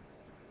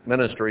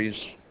 ministries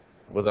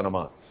within a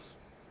month.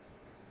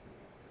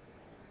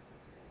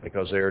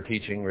 Because they are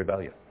teaching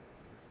rebellion.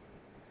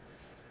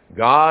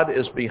 God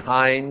is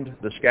behind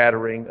the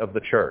scattering of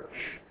the church.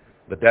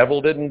 The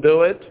devil didn't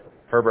do it.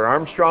 Herbert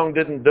Armstrong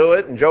didn't do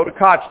it. And Joe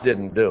DeKotch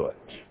didn't do it.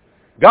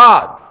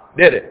 God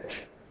did it.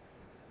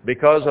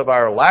 Because of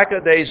our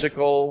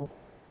lackadaisical,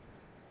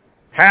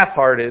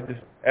 half-hearted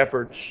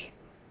efforts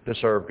to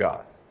serve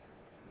God.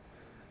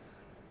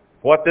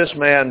 What this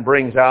man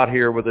brings out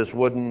here with this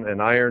wooden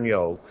and iron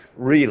yoke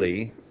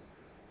really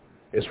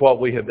is what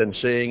we have been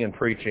seeing and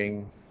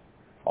preaching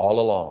all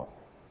along.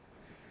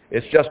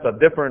 It's just a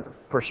different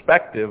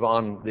perspective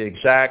on the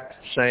exact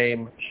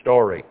same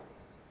story.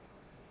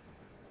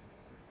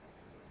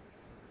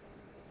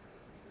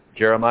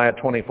 Jeremiah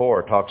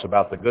 24 talks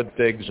about the good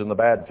figs and the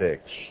bad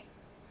figs.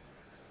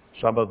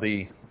 Some of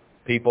the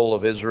people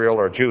of Israel,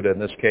 or Judah in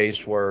this case,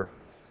 were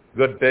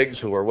good figs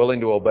who were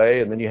willing to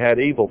obey, and then you had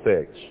evil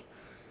figs.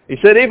 He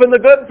said even the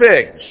good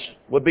figs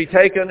would be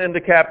taken into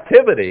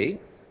captivity,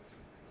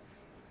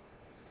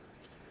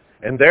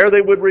 and there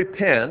they would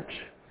repent,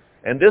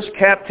 and this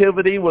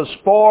captivity was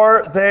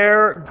for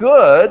their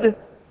good,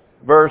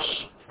 verse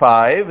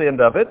 5,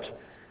 end of it.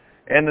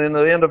 And in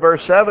the end of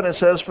verse 7 it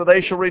says, for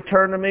they shall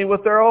return to me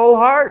with their whole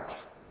heart.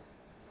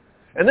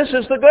 And this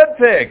is the good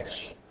figs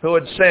who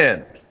had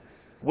sinned.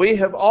 We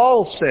have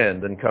all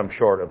sinned and come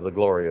short of the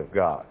glory of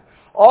God.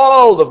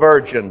 All the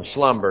virgins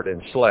slumbered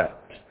and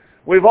slept.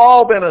 We've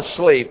all been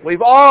asleep.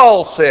 We've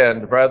all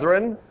sinned,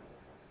 brethren.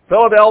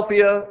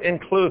 Philadelphia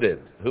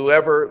included,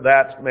 whoever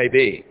that may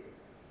be.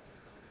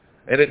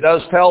 And it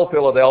does tell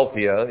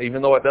Philadelphia,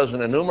 even though it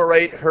doesn't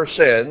enumerate her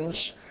sins,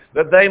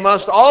 that they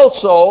must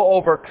also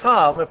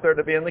overcome if they're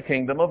to be in the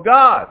kingdom of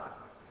God.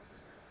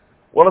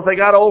 Well, if they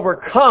got to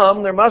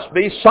overcome, there must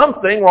be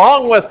something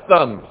wrong with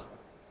them.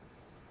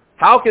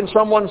 How can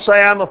someone say,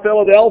 I'm a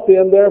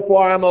Philadelphian,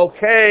 therefore I'm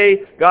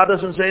okay. God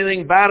doesn't say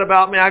anything bad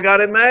about me, I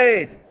got it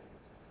made.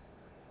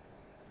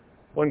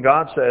 When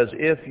God says,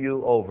 if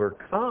you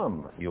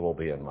overcome, you will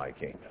be in my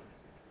kingdom.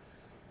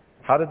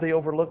 How did they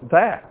overlook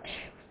that?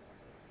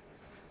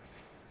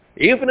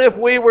 Even if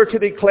we were to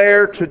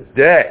declare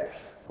today,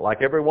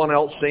 like everyone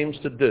else seems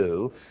to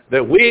do,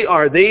 that we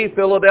are the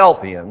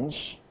Philadelphians,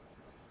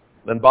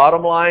 then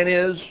bottom line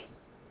is,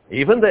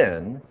 even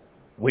then,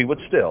 we would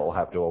still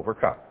have to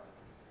overcome.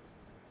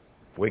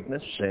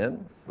 Weakness,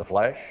 sin, the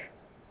flesh,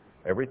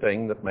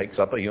 everything that makes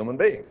up a human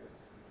being.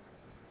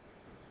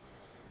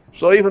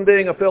 So even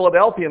being a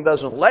Philadelphian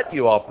doesn't let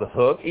you off the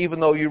hook, even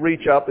though you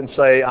reach up and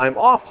say, I'm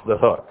off the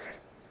hook.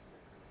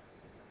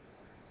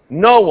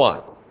 No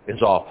one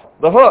is off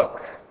the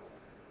hook.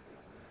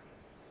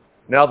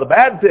 Now the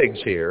bad figs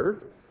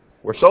here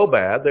were so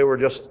bad, they were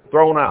just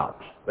thrown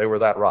out. They were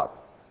that rotten.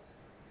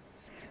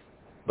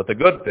 But the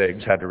good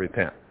figs had to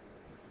repent.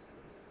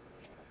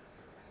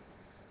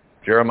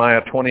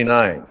 Jeremiah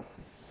 29,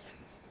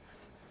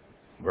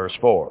 verse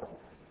 4.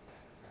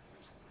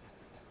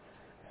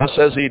 Thus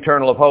says the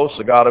Eternal of hosts,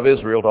 the God of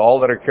Israel, to all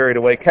that are carried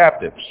away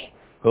captives,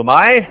 whom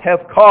I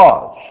have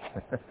caused.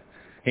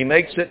 He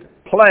makes it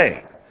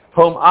plain.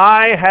 Whom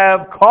I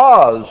have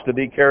caused to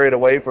be carried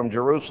away from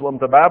Jerusalem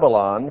to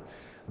Babylon,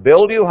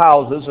 build you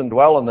houses and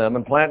dwell in them,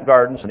 and plant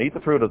gardens and eat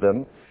the fruit of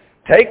them.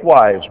 Take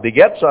wives,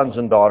 beget sons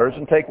and daughters,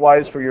 and take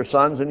wives for your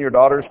sons and your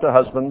daughters to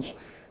husbands,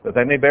 that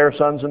they may bear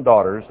sons and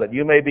daughters, that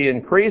you may be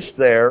increased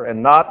there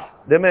and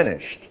not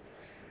diminished.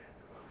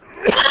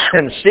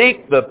 And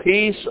seek the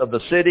peace of the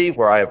city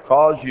where I have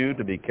caused you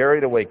to be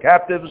carried away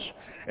captives,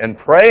 and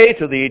pray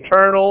to the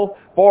Eternal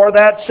for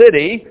that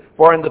city,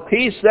 for in the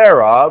peace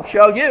thereof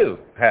shall you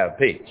have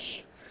peace.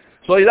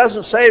 So he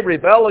doesn't say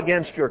rebel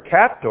against your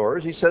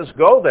captors. He says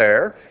go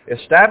there,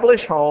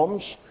 establish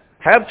homes,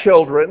 have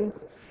children,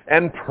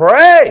 and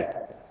pray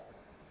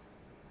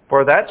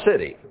for that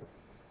city,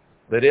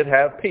 that it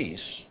have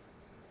peace,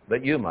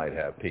 that you might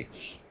have peace.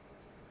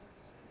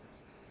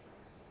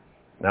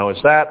 Now, is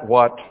that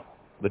what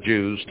the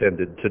Jews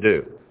tended to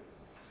do?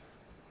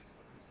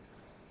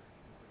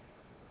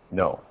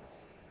 No.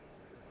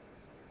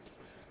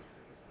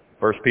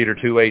 1 Peter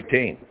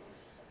 2:18.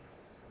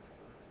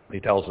 He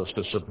tells us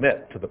to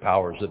submit to the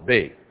powers that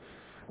be.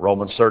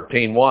 Romans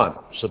 13:1.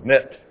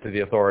 Submit to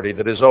the authority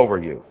that is over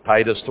you.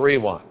 Titus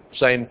 3:1.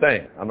 Same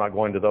thing. I'm not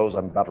going to those.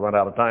 I'm about to run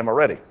out of time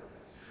already.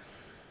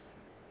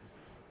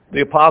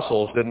 The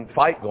apostles didn't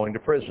fight going to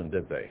prison,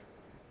 did they?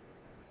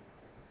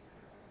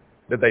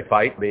 Did they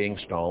fight being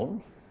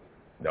stoned?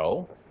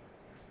 No.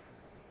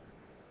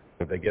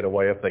 Did they get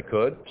away if they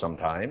could?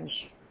 Sometimes.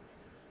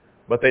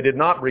 But they did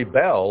not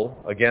rebel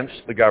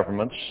against the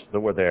governments that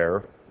were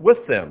there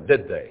with them,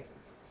 did they?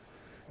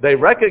 They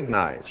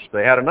recognized,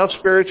 they had enough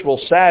spiritual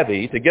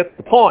savvy to get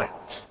the point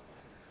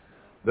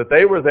that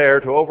they were there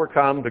to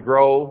overcome, to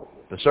grow,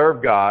 to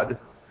serve God,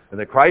 and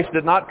that Christ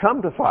did not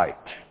come to fight.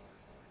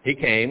 He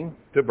came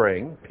to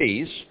bring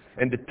peace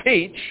and to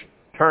teach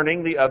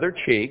turning the other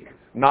cheek,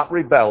 not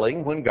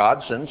rebelling when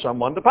God sends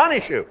someone to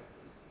punish you.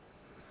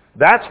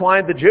 That's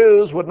why the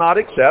Jews would not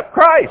accept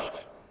Christ.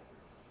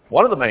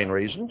 One of the main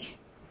reasons.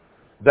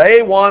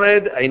 They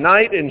wanted a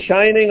knight in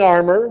shining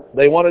armor.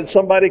 They wanted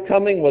somebody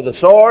coming with a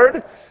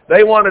sword.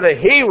 They wanted a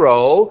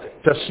hero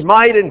to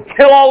smite and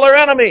kill all their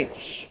enemies.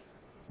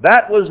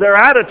 That was their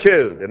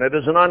attitude, and it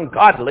is an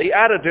ungodly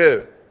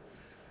attitude.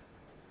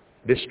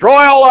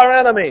 Destroy all our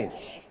enemies.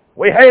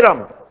 We hate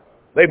them.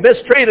 They've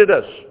mistreated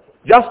us.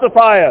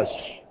 Justify us.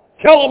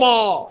 Kill them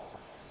all.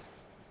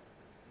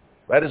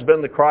 That has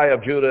been the cry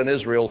of Judah and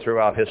Israel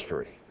throughout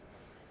history.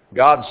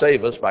 God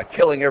save us by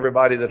killing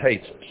everybody that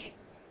hates us.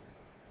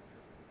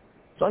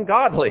 It's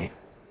ungodly.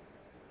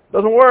 It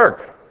doesn't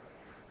work.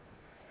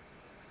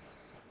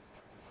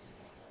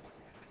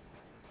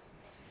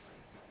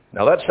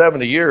 Now that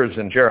 70 years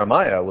in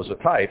Jeremiah was a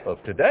type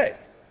of today.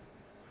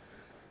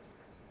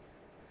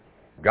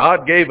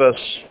 God gave us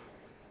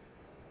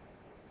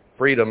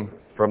freedom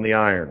from the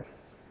iron.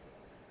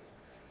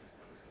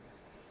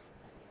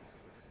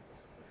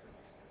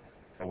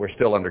 And we're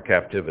still under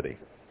captivity.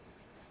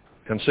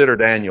 Consider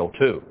Daniel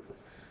 2.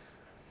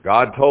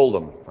 God told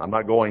them, I'm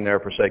not going there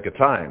for sake of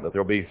time, that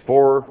there will be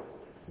 4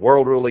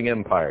 world-ruling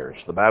empires,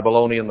 the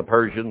Babylonian, the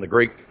Persian, the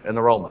Greek, and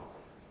the Roman.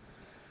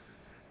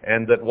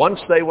 And that once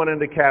they went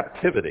into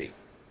captivity,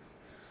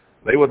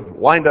 they would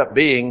wind up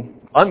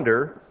being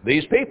under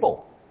these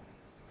people.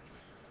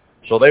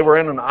 So they were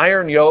in an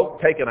iron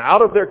yoke taken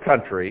out of their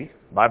country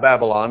by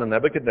Babylon and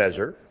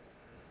Nebuchadnezzar.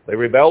 They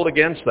rebelled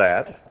against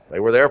that.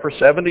 They were there for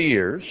 70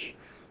 years.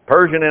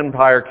 Persian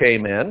Empire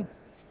came in,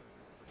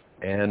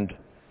 and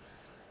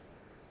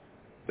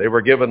they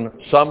were given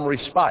some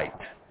respite.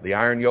 The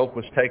iron yoke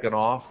was taken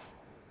off.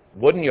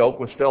 Wooden yoke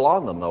was still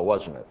on them, though,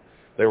 wasn't it?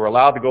 They were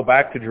allowed to go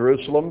back to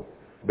Jerusalem,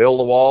 build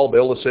the wall,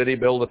 build the city,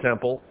 build the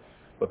temple,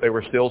 but they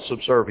were still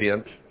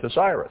subservient to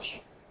Cyrus.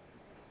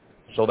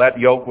 So that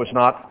yoke was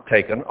not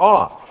taken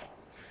off.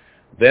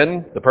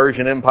 Then the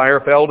Persian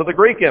Empire fell to the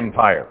Greek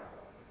Empire.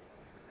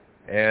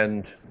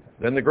 And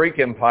then the Greek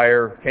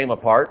Empire came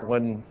apart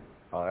when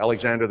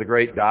Alexander the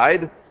Great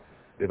died,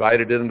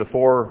 divided it into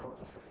 4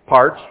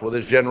 parts with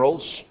his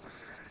generals.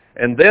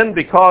 And then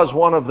because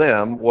one of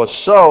them was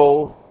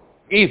so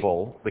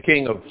evil, the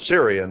king of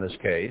Syria in this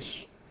case,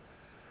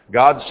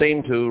 God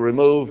seemed to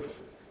remove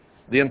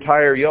the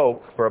entire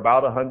yoke for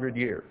about 100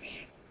 years.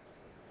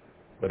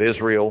 But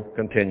Israel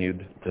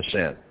continued to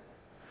sin.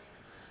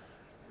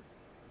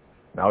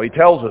 Now he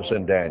tells us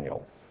in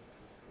Daniel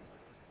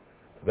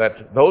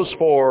that those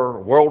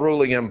 4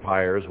 world-ruling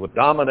empires would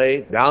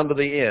dominate down to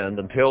the end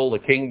until the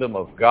kingdom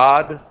of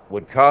God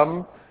would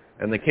come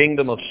and the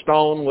kingdom of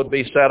stone would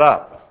be set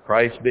up,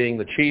 Christ being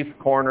the chief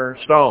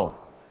cornerstone,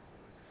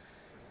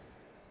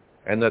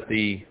 and that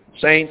the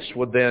saints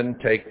would then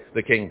take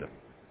the kingdom.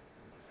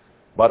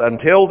 But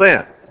until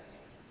then,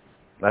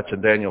 that's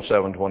in Daniel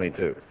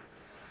 7:22.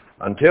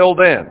 Until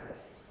then,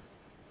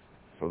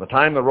 from the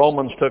time the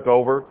Romans took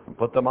over and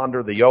put them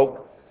under the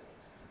yoke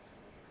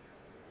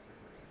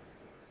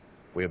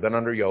We have been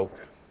under yoke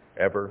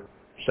ever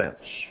since.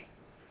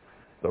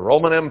 The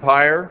Roman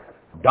Empire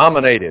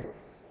dominated.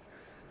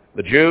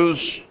 The Jews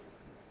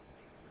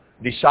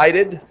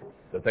decided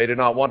that they did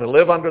not want to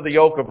live under the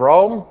yoke of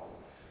Rome,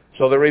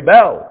 so they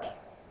rebelled.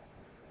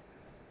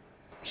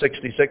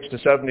 66 to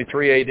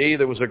 73 AD,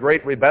 there was a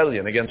great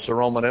rebellion against the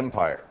Roman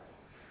Empire.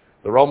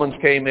 The Romans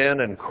came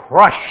in and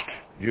crushed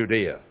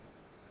Judea.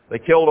 They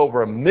killed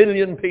over 1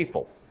 million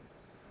people,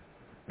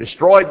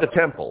 destroyed the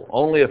temple.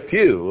 Only a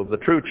few of the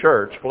true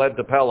church fled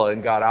to Pella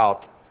and got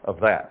out of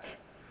that.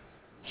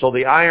 So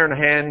the iron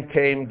hand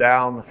came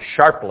down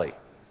sharply.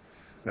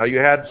 Now you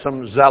had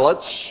some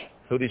zealots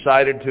who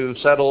decided to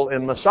settle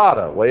in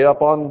Masada, way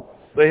up on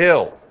the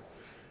hill.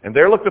 And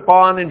they're looked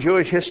upon in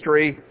Jewish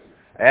history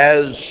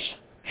as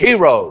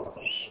heroes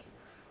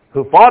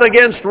who fought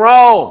against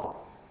Rome,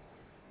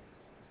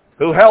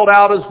 who held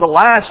out as the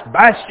last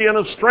bastion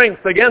of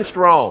strength against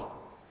Rome.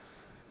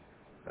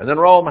 And then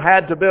Rome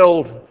had to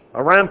build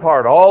a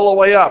rampart all the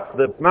way up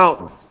the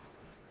mountain.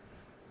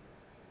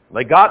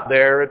 They got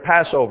there at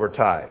Passover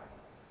time.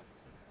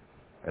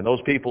 And those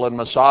people in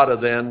Masada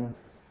then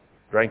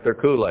drank their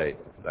Kool-Aid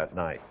that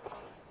night.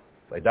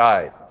 They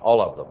died,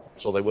 all of them,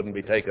 so they wouldn't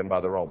be taken by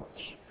the Romans.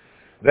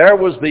 There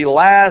was the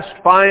last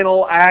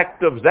final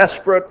act of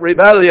desperate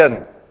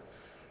rebellion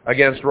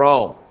against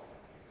Rome.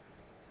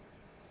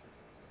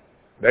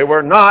 They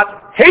were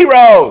not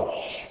heroes.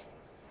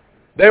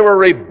 They were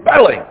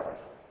rebelling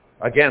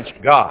against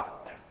God.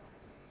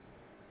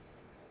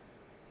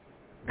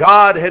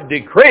 God had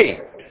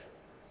decreed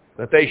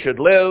that they should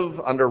live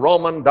under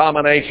Roman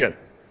domination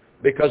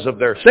because of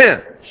their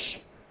sins.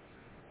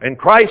 And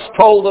Christ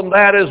told them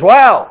that as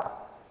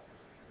well.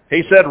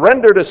 He said,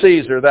 render to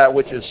Caesar that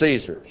which is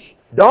Caesar's.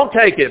 Don't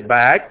take it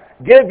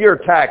back. Give your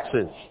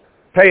taxes.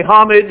 Pay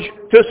homage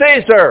to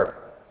Caesar.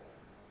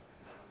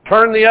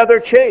 Turn the other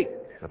cheek.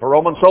 If a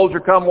Roman soldier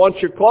come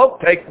wants your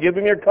cloak, give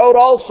him your coat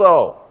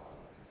also.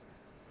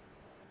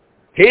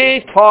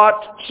 He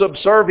taught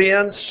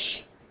subservience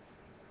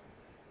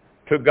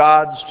to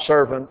God's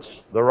servants,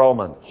 the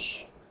Romans.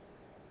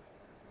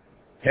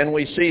 Can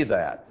we see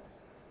that?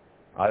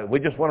 We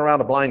just went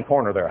around a blind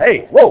corner there.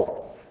 Hey,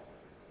 whoa!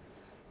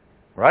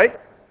 Right?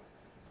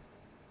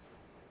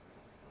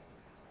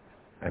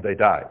 And they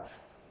died.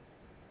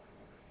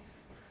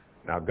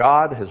 Now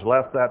God has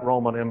left that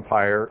Roman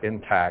Empire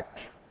intact.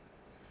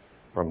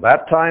 From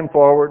that time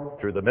forward,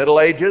 through the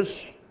Middle Ages,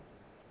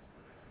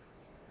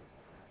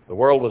 the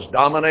world was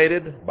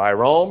dominated by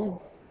Rome.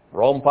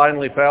 Rome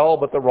finally fell,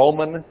 but the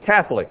Roman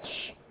Catholics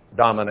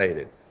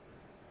dominated.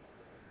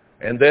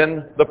 And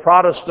then the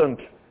Protestant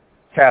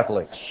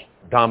Catholics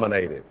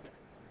dominated,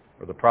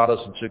 or the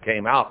Protestants who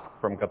came out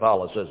from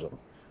Catholicism,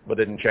 but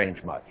didn't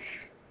change much.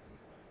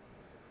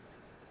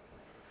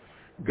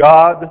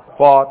 God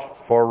fought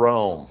for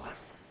Rome.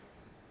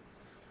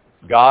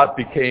 God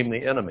became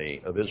the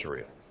enemy of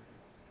Israel.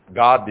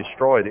 God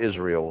destroyed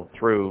Israel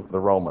through the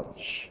Romans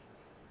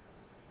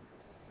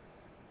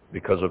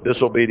because of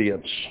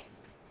disobedience.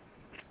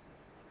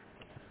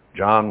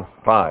 John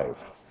 5.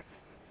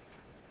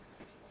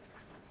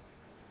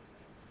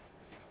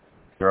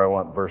 Here I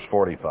want verse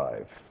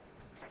 45.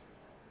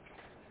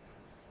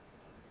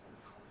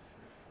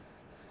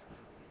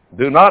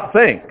 Do not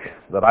think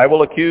that I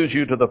will accuse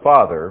you to the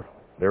Father.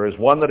 There is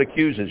one that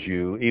accuses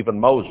you, even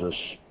Moses,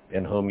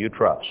 in whom you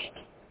trust.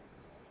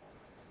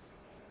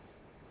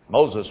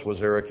 Moses was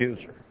their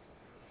accuser.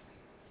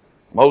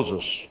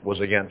 Moses was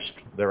against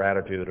their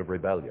attitude of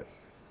rebellion.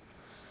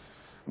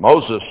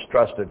 Moses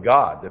trusted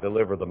God to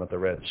deliver them at the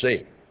Red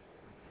Sea.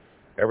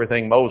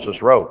 Everything Moses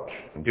wrote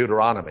in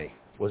Deuteronomy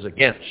was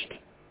against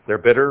their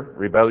bitter,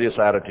 rebellious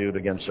attitude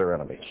against their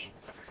enemies.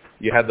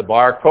 You had the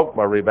Bar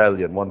Kokhba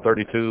rebellion,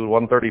 132,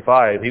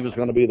 135. He was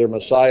going to be their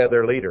Messiah,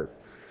 their leader.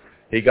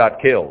 He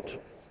got killed.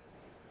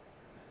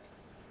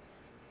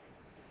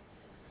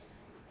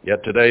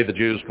 Yet today the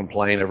Jews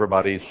complain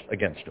everybody's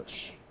against us.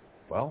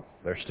 Well,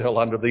 they're still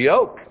under the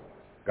yoke.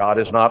 God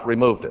has not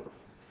removed it.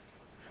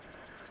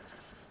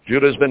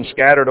 Judah has been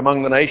scattered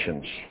among the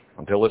nations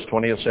until this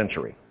 20th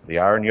century. The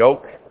iron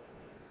yoke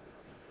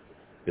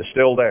is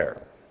still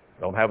there.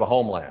 Don't have a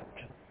homeland.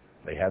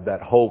 They had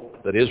that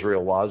hope that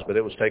Israel was, but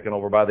it was taken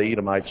over by the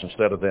Edomites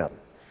instead of them.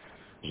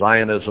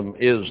 Zionism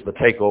is the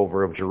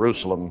takeover of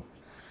Jerusalem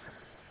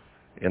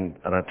in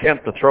an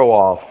attempt to throw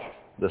off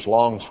this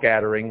long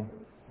scattering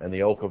and the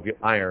yoke of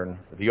iron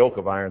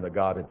that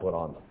God had put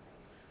on them.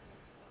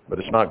 But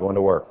it's not going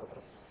to work.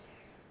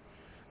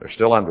 They're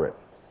still under it.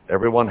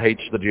 Everyone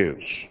hates the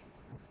Jews.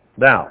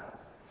 Now,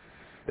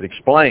 it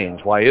explains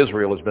why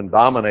Israel has been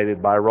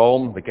dominated by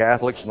Rome, the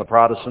Catholics, and the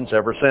Protestants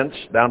ever since,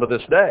 down to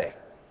this day.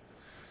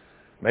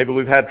 Maybe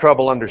we've had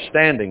trouble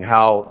understanding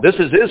how this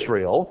is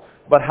Israel,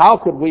 but how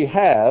could we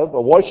have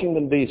a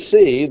Washington,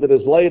 D.C. that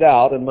is laid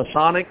out in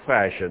Masonic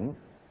fashion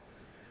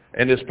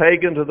and is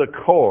pagan to the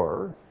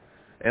core,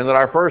 and that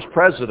our first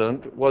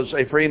president was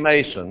a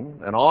Freemason,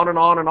 and on and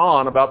on and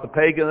on about the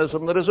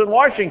paganism that is in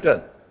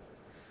Washington?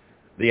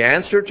 The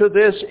answer to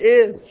this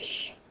is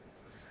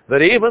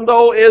that even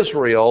though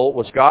Israel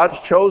was God's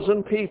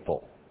chosen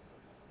people,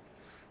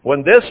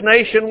 When this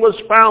nation was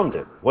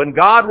founded, when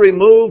God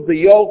removed the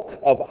yoke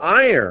of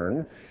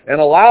iron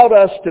and allowed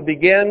us to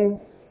begin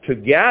to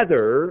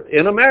gather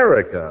in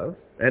America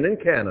and in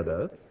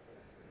Canada,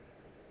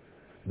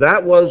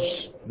 that was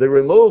the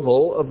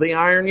removal of the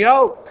iron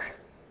yoke.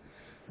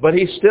 But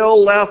he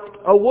still left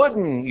a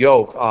wooden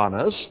yoke on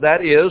us,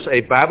 that is, a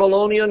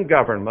Babylonian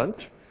government,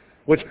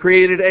 which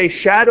created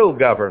a shadow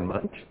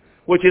government,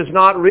 which is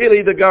not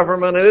really the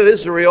government of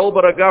Israel,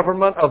 but a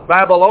government of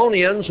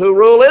Babylonians who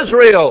rule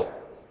Israel.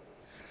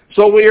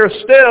 So we are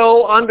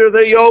still under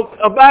the yoke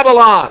of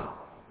Babylon,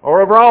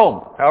 or of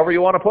Rome, however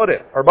you want to put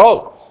it, or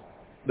both,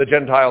 the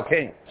Gentile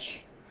kings.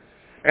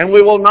 And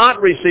we will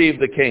not receive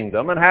the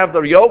kingdom and have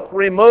the yoke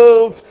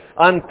removed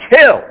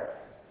until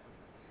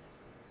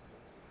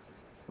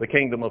the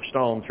kingdom of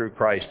stone through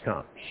Christ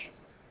comes.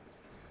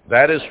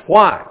 That is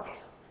why,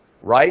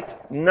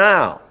 right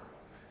now,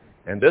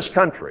 in this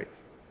country,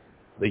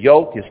 the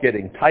yoke is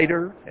getting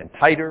tighter and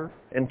tighter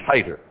and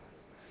tighter.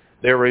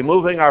 They're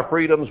removing our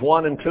freedoms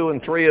 1 and 2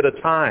 and 3 at a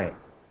time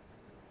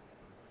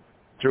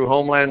through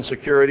Homeland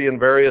Security and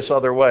various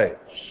other ways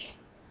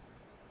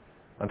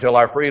until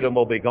our freedom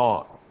will be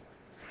gone.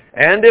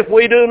 And if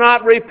we do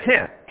not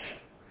repent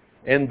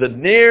in the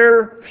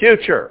near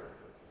future,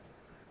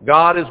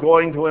 God is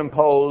going to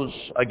impose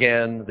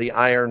again the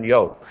iron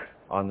yoke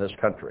on this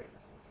country.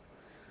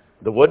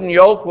 The wooden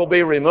yoke will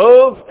be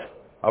removed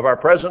of our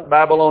present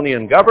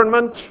Babylonian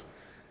government,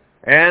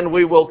 and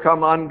we will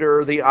come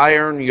under the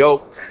iron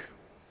yoke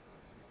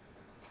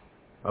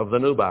of the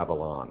new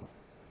Babylon,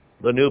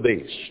 the new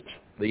beast,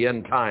 the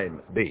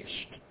end-time beast.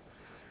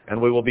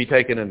 And we will be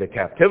taken into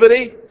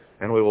captivity,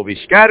 and we will be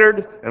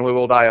scattered, and we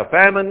will die of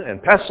famine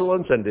and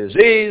pestilence and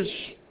disease,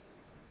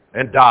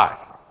 and die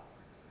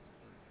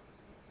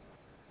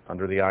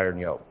under the iron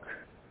yoke.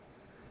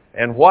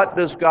 And what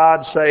does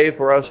God say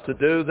for us to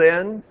do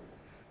then?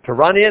 To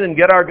run in and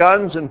get our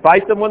guns and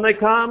fight them when they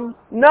come?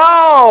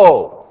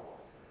 No!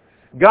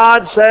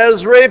 God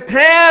says,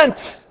 repent!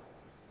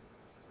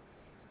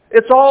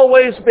 It's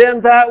always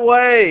been that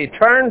way.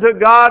 Turn to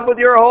God with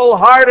your whole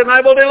heart and I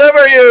will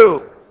deliver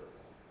you.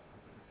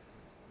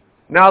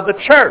 Now the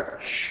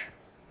church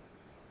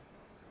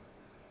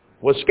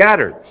was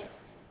scattered.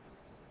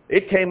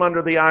 It came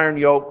under the iron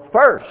yoke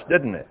first,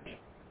 didn't it?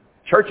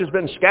 Church has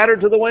been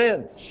scattered to the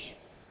winds.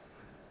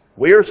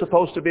 We are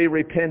supposed to be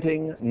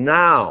repenting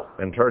now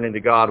and turning to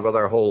God with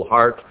our whole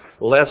heart,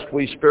 lest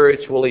we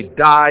spiritually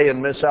die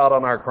and miss out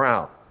on our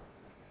crown.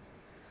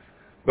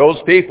 Those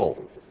people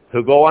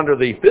who go under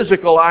the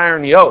physical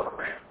iron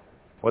yoke,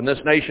 when this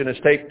nation is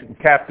taken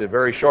captive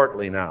very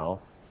shortly now,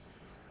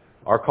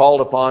 are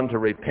called upon to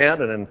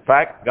repent. And in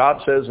fact,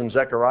 God says in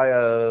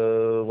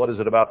Zechariah,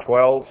 about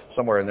 12?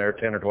 Somewhere in there,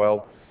 10 or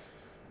 12,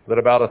 that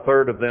about a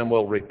third of them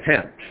will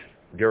repent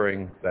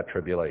during that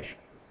tribulation.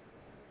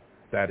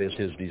 That is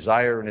his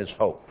desire and his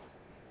hope.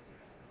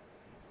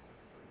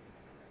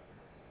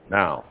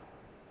 Now,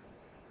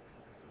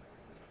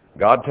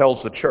 God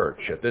tells the church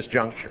at this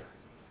juncture,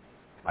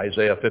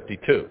 Isaiah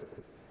 52,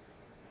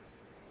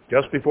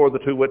 just before the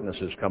two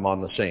witnesses come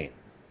on the scene,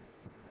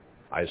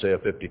 Isaiah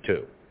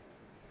 52.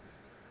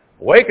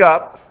 Wake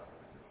up,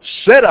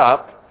 sit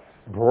up,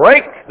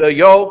 break the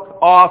yoke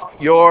off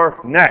your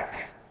neck.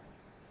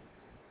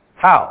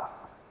 How?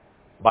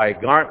 By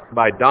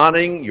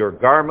donning your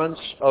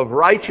garments of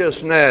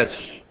righteousness,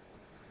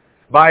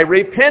 by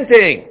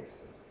repenting,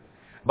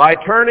 by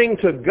turning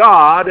to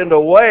God and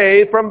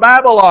away from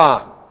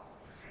Babylon.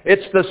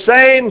 It's the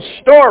same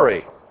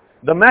story.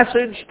 The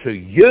message to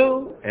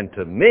you and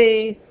to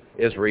me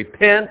is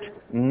repent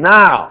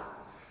now.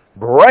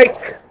 Break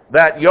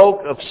that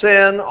yoke of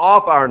sin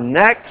off our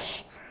necks.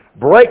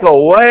 Break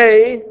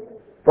away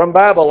from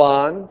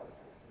Babylon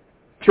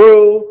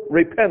through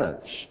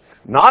repentance.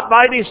 Not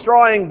by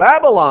destroying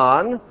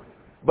Babylon,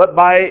 but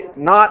by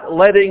not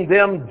letting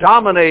them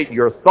dominate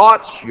your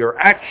thoughts, your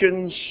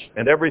actions,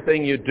 and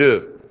everything you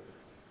do.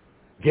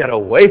 Get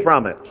away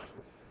from it.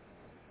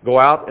 Go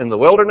out in the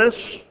wilderness.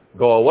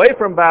 Go away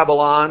from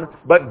Babylon,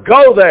 but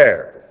go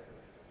there.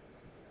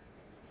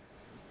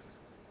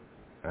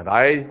 And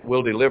I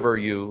will deliver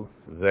you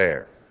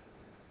there.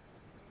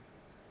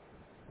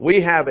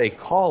 We have a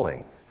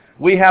calling.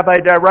 We have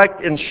a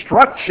direct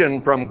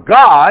instruction from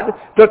God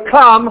to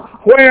come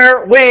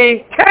where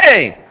we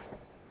came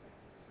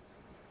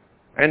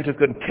and to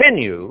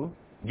continue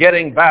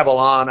getting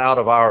Babylon out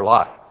of our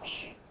lives.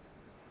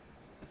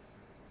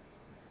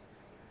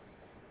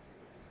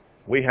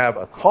 We have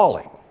a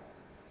calling.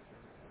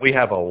 We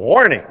have a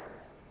warning.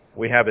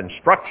 We have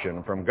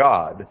instruction from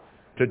God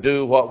to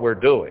do what we're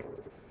doing.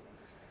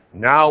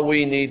 Now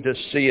we need to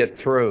see it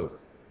through.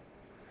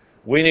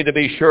 We need to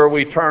be sure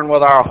we turn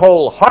with our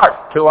whole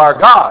heart to our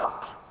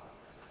God,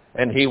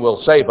 and he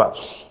will save us.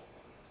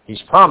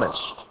 He's promised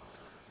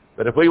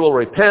that if we will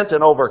repent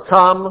and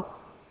overcome,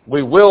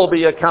 we will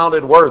be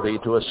accounted worthy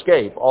to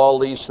escape all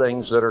these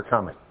things that are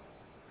coming.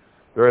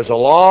 There is a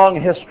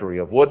long history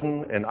of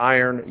wooden and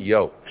iron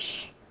yokes.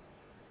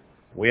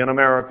 We in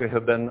America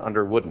have been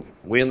under wooden.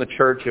 We in the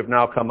church have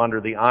now come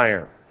under the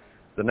iron.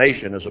 The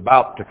nation is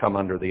about to come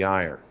under the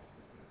iron.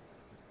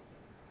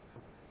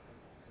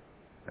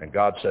 And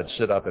God said,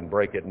 sit up and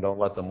break it and don't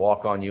let them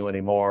walk on you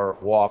anymore.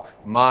 Walk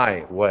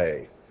my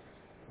way.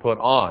 Put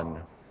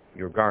on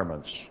your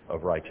garments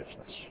of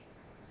righteousness.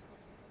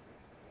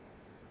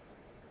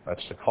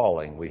 That's the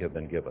calling we have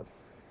been given.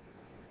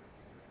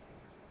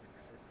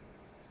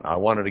 I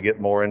wanted to get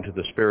more into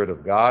the Spirit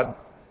of God,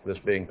 this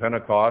being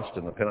Pentecost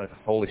and the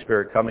Holy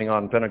Spirit coming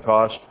on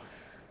Pentecost,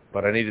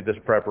 but I needed this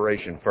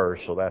preparation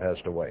first, so that has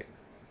to wait.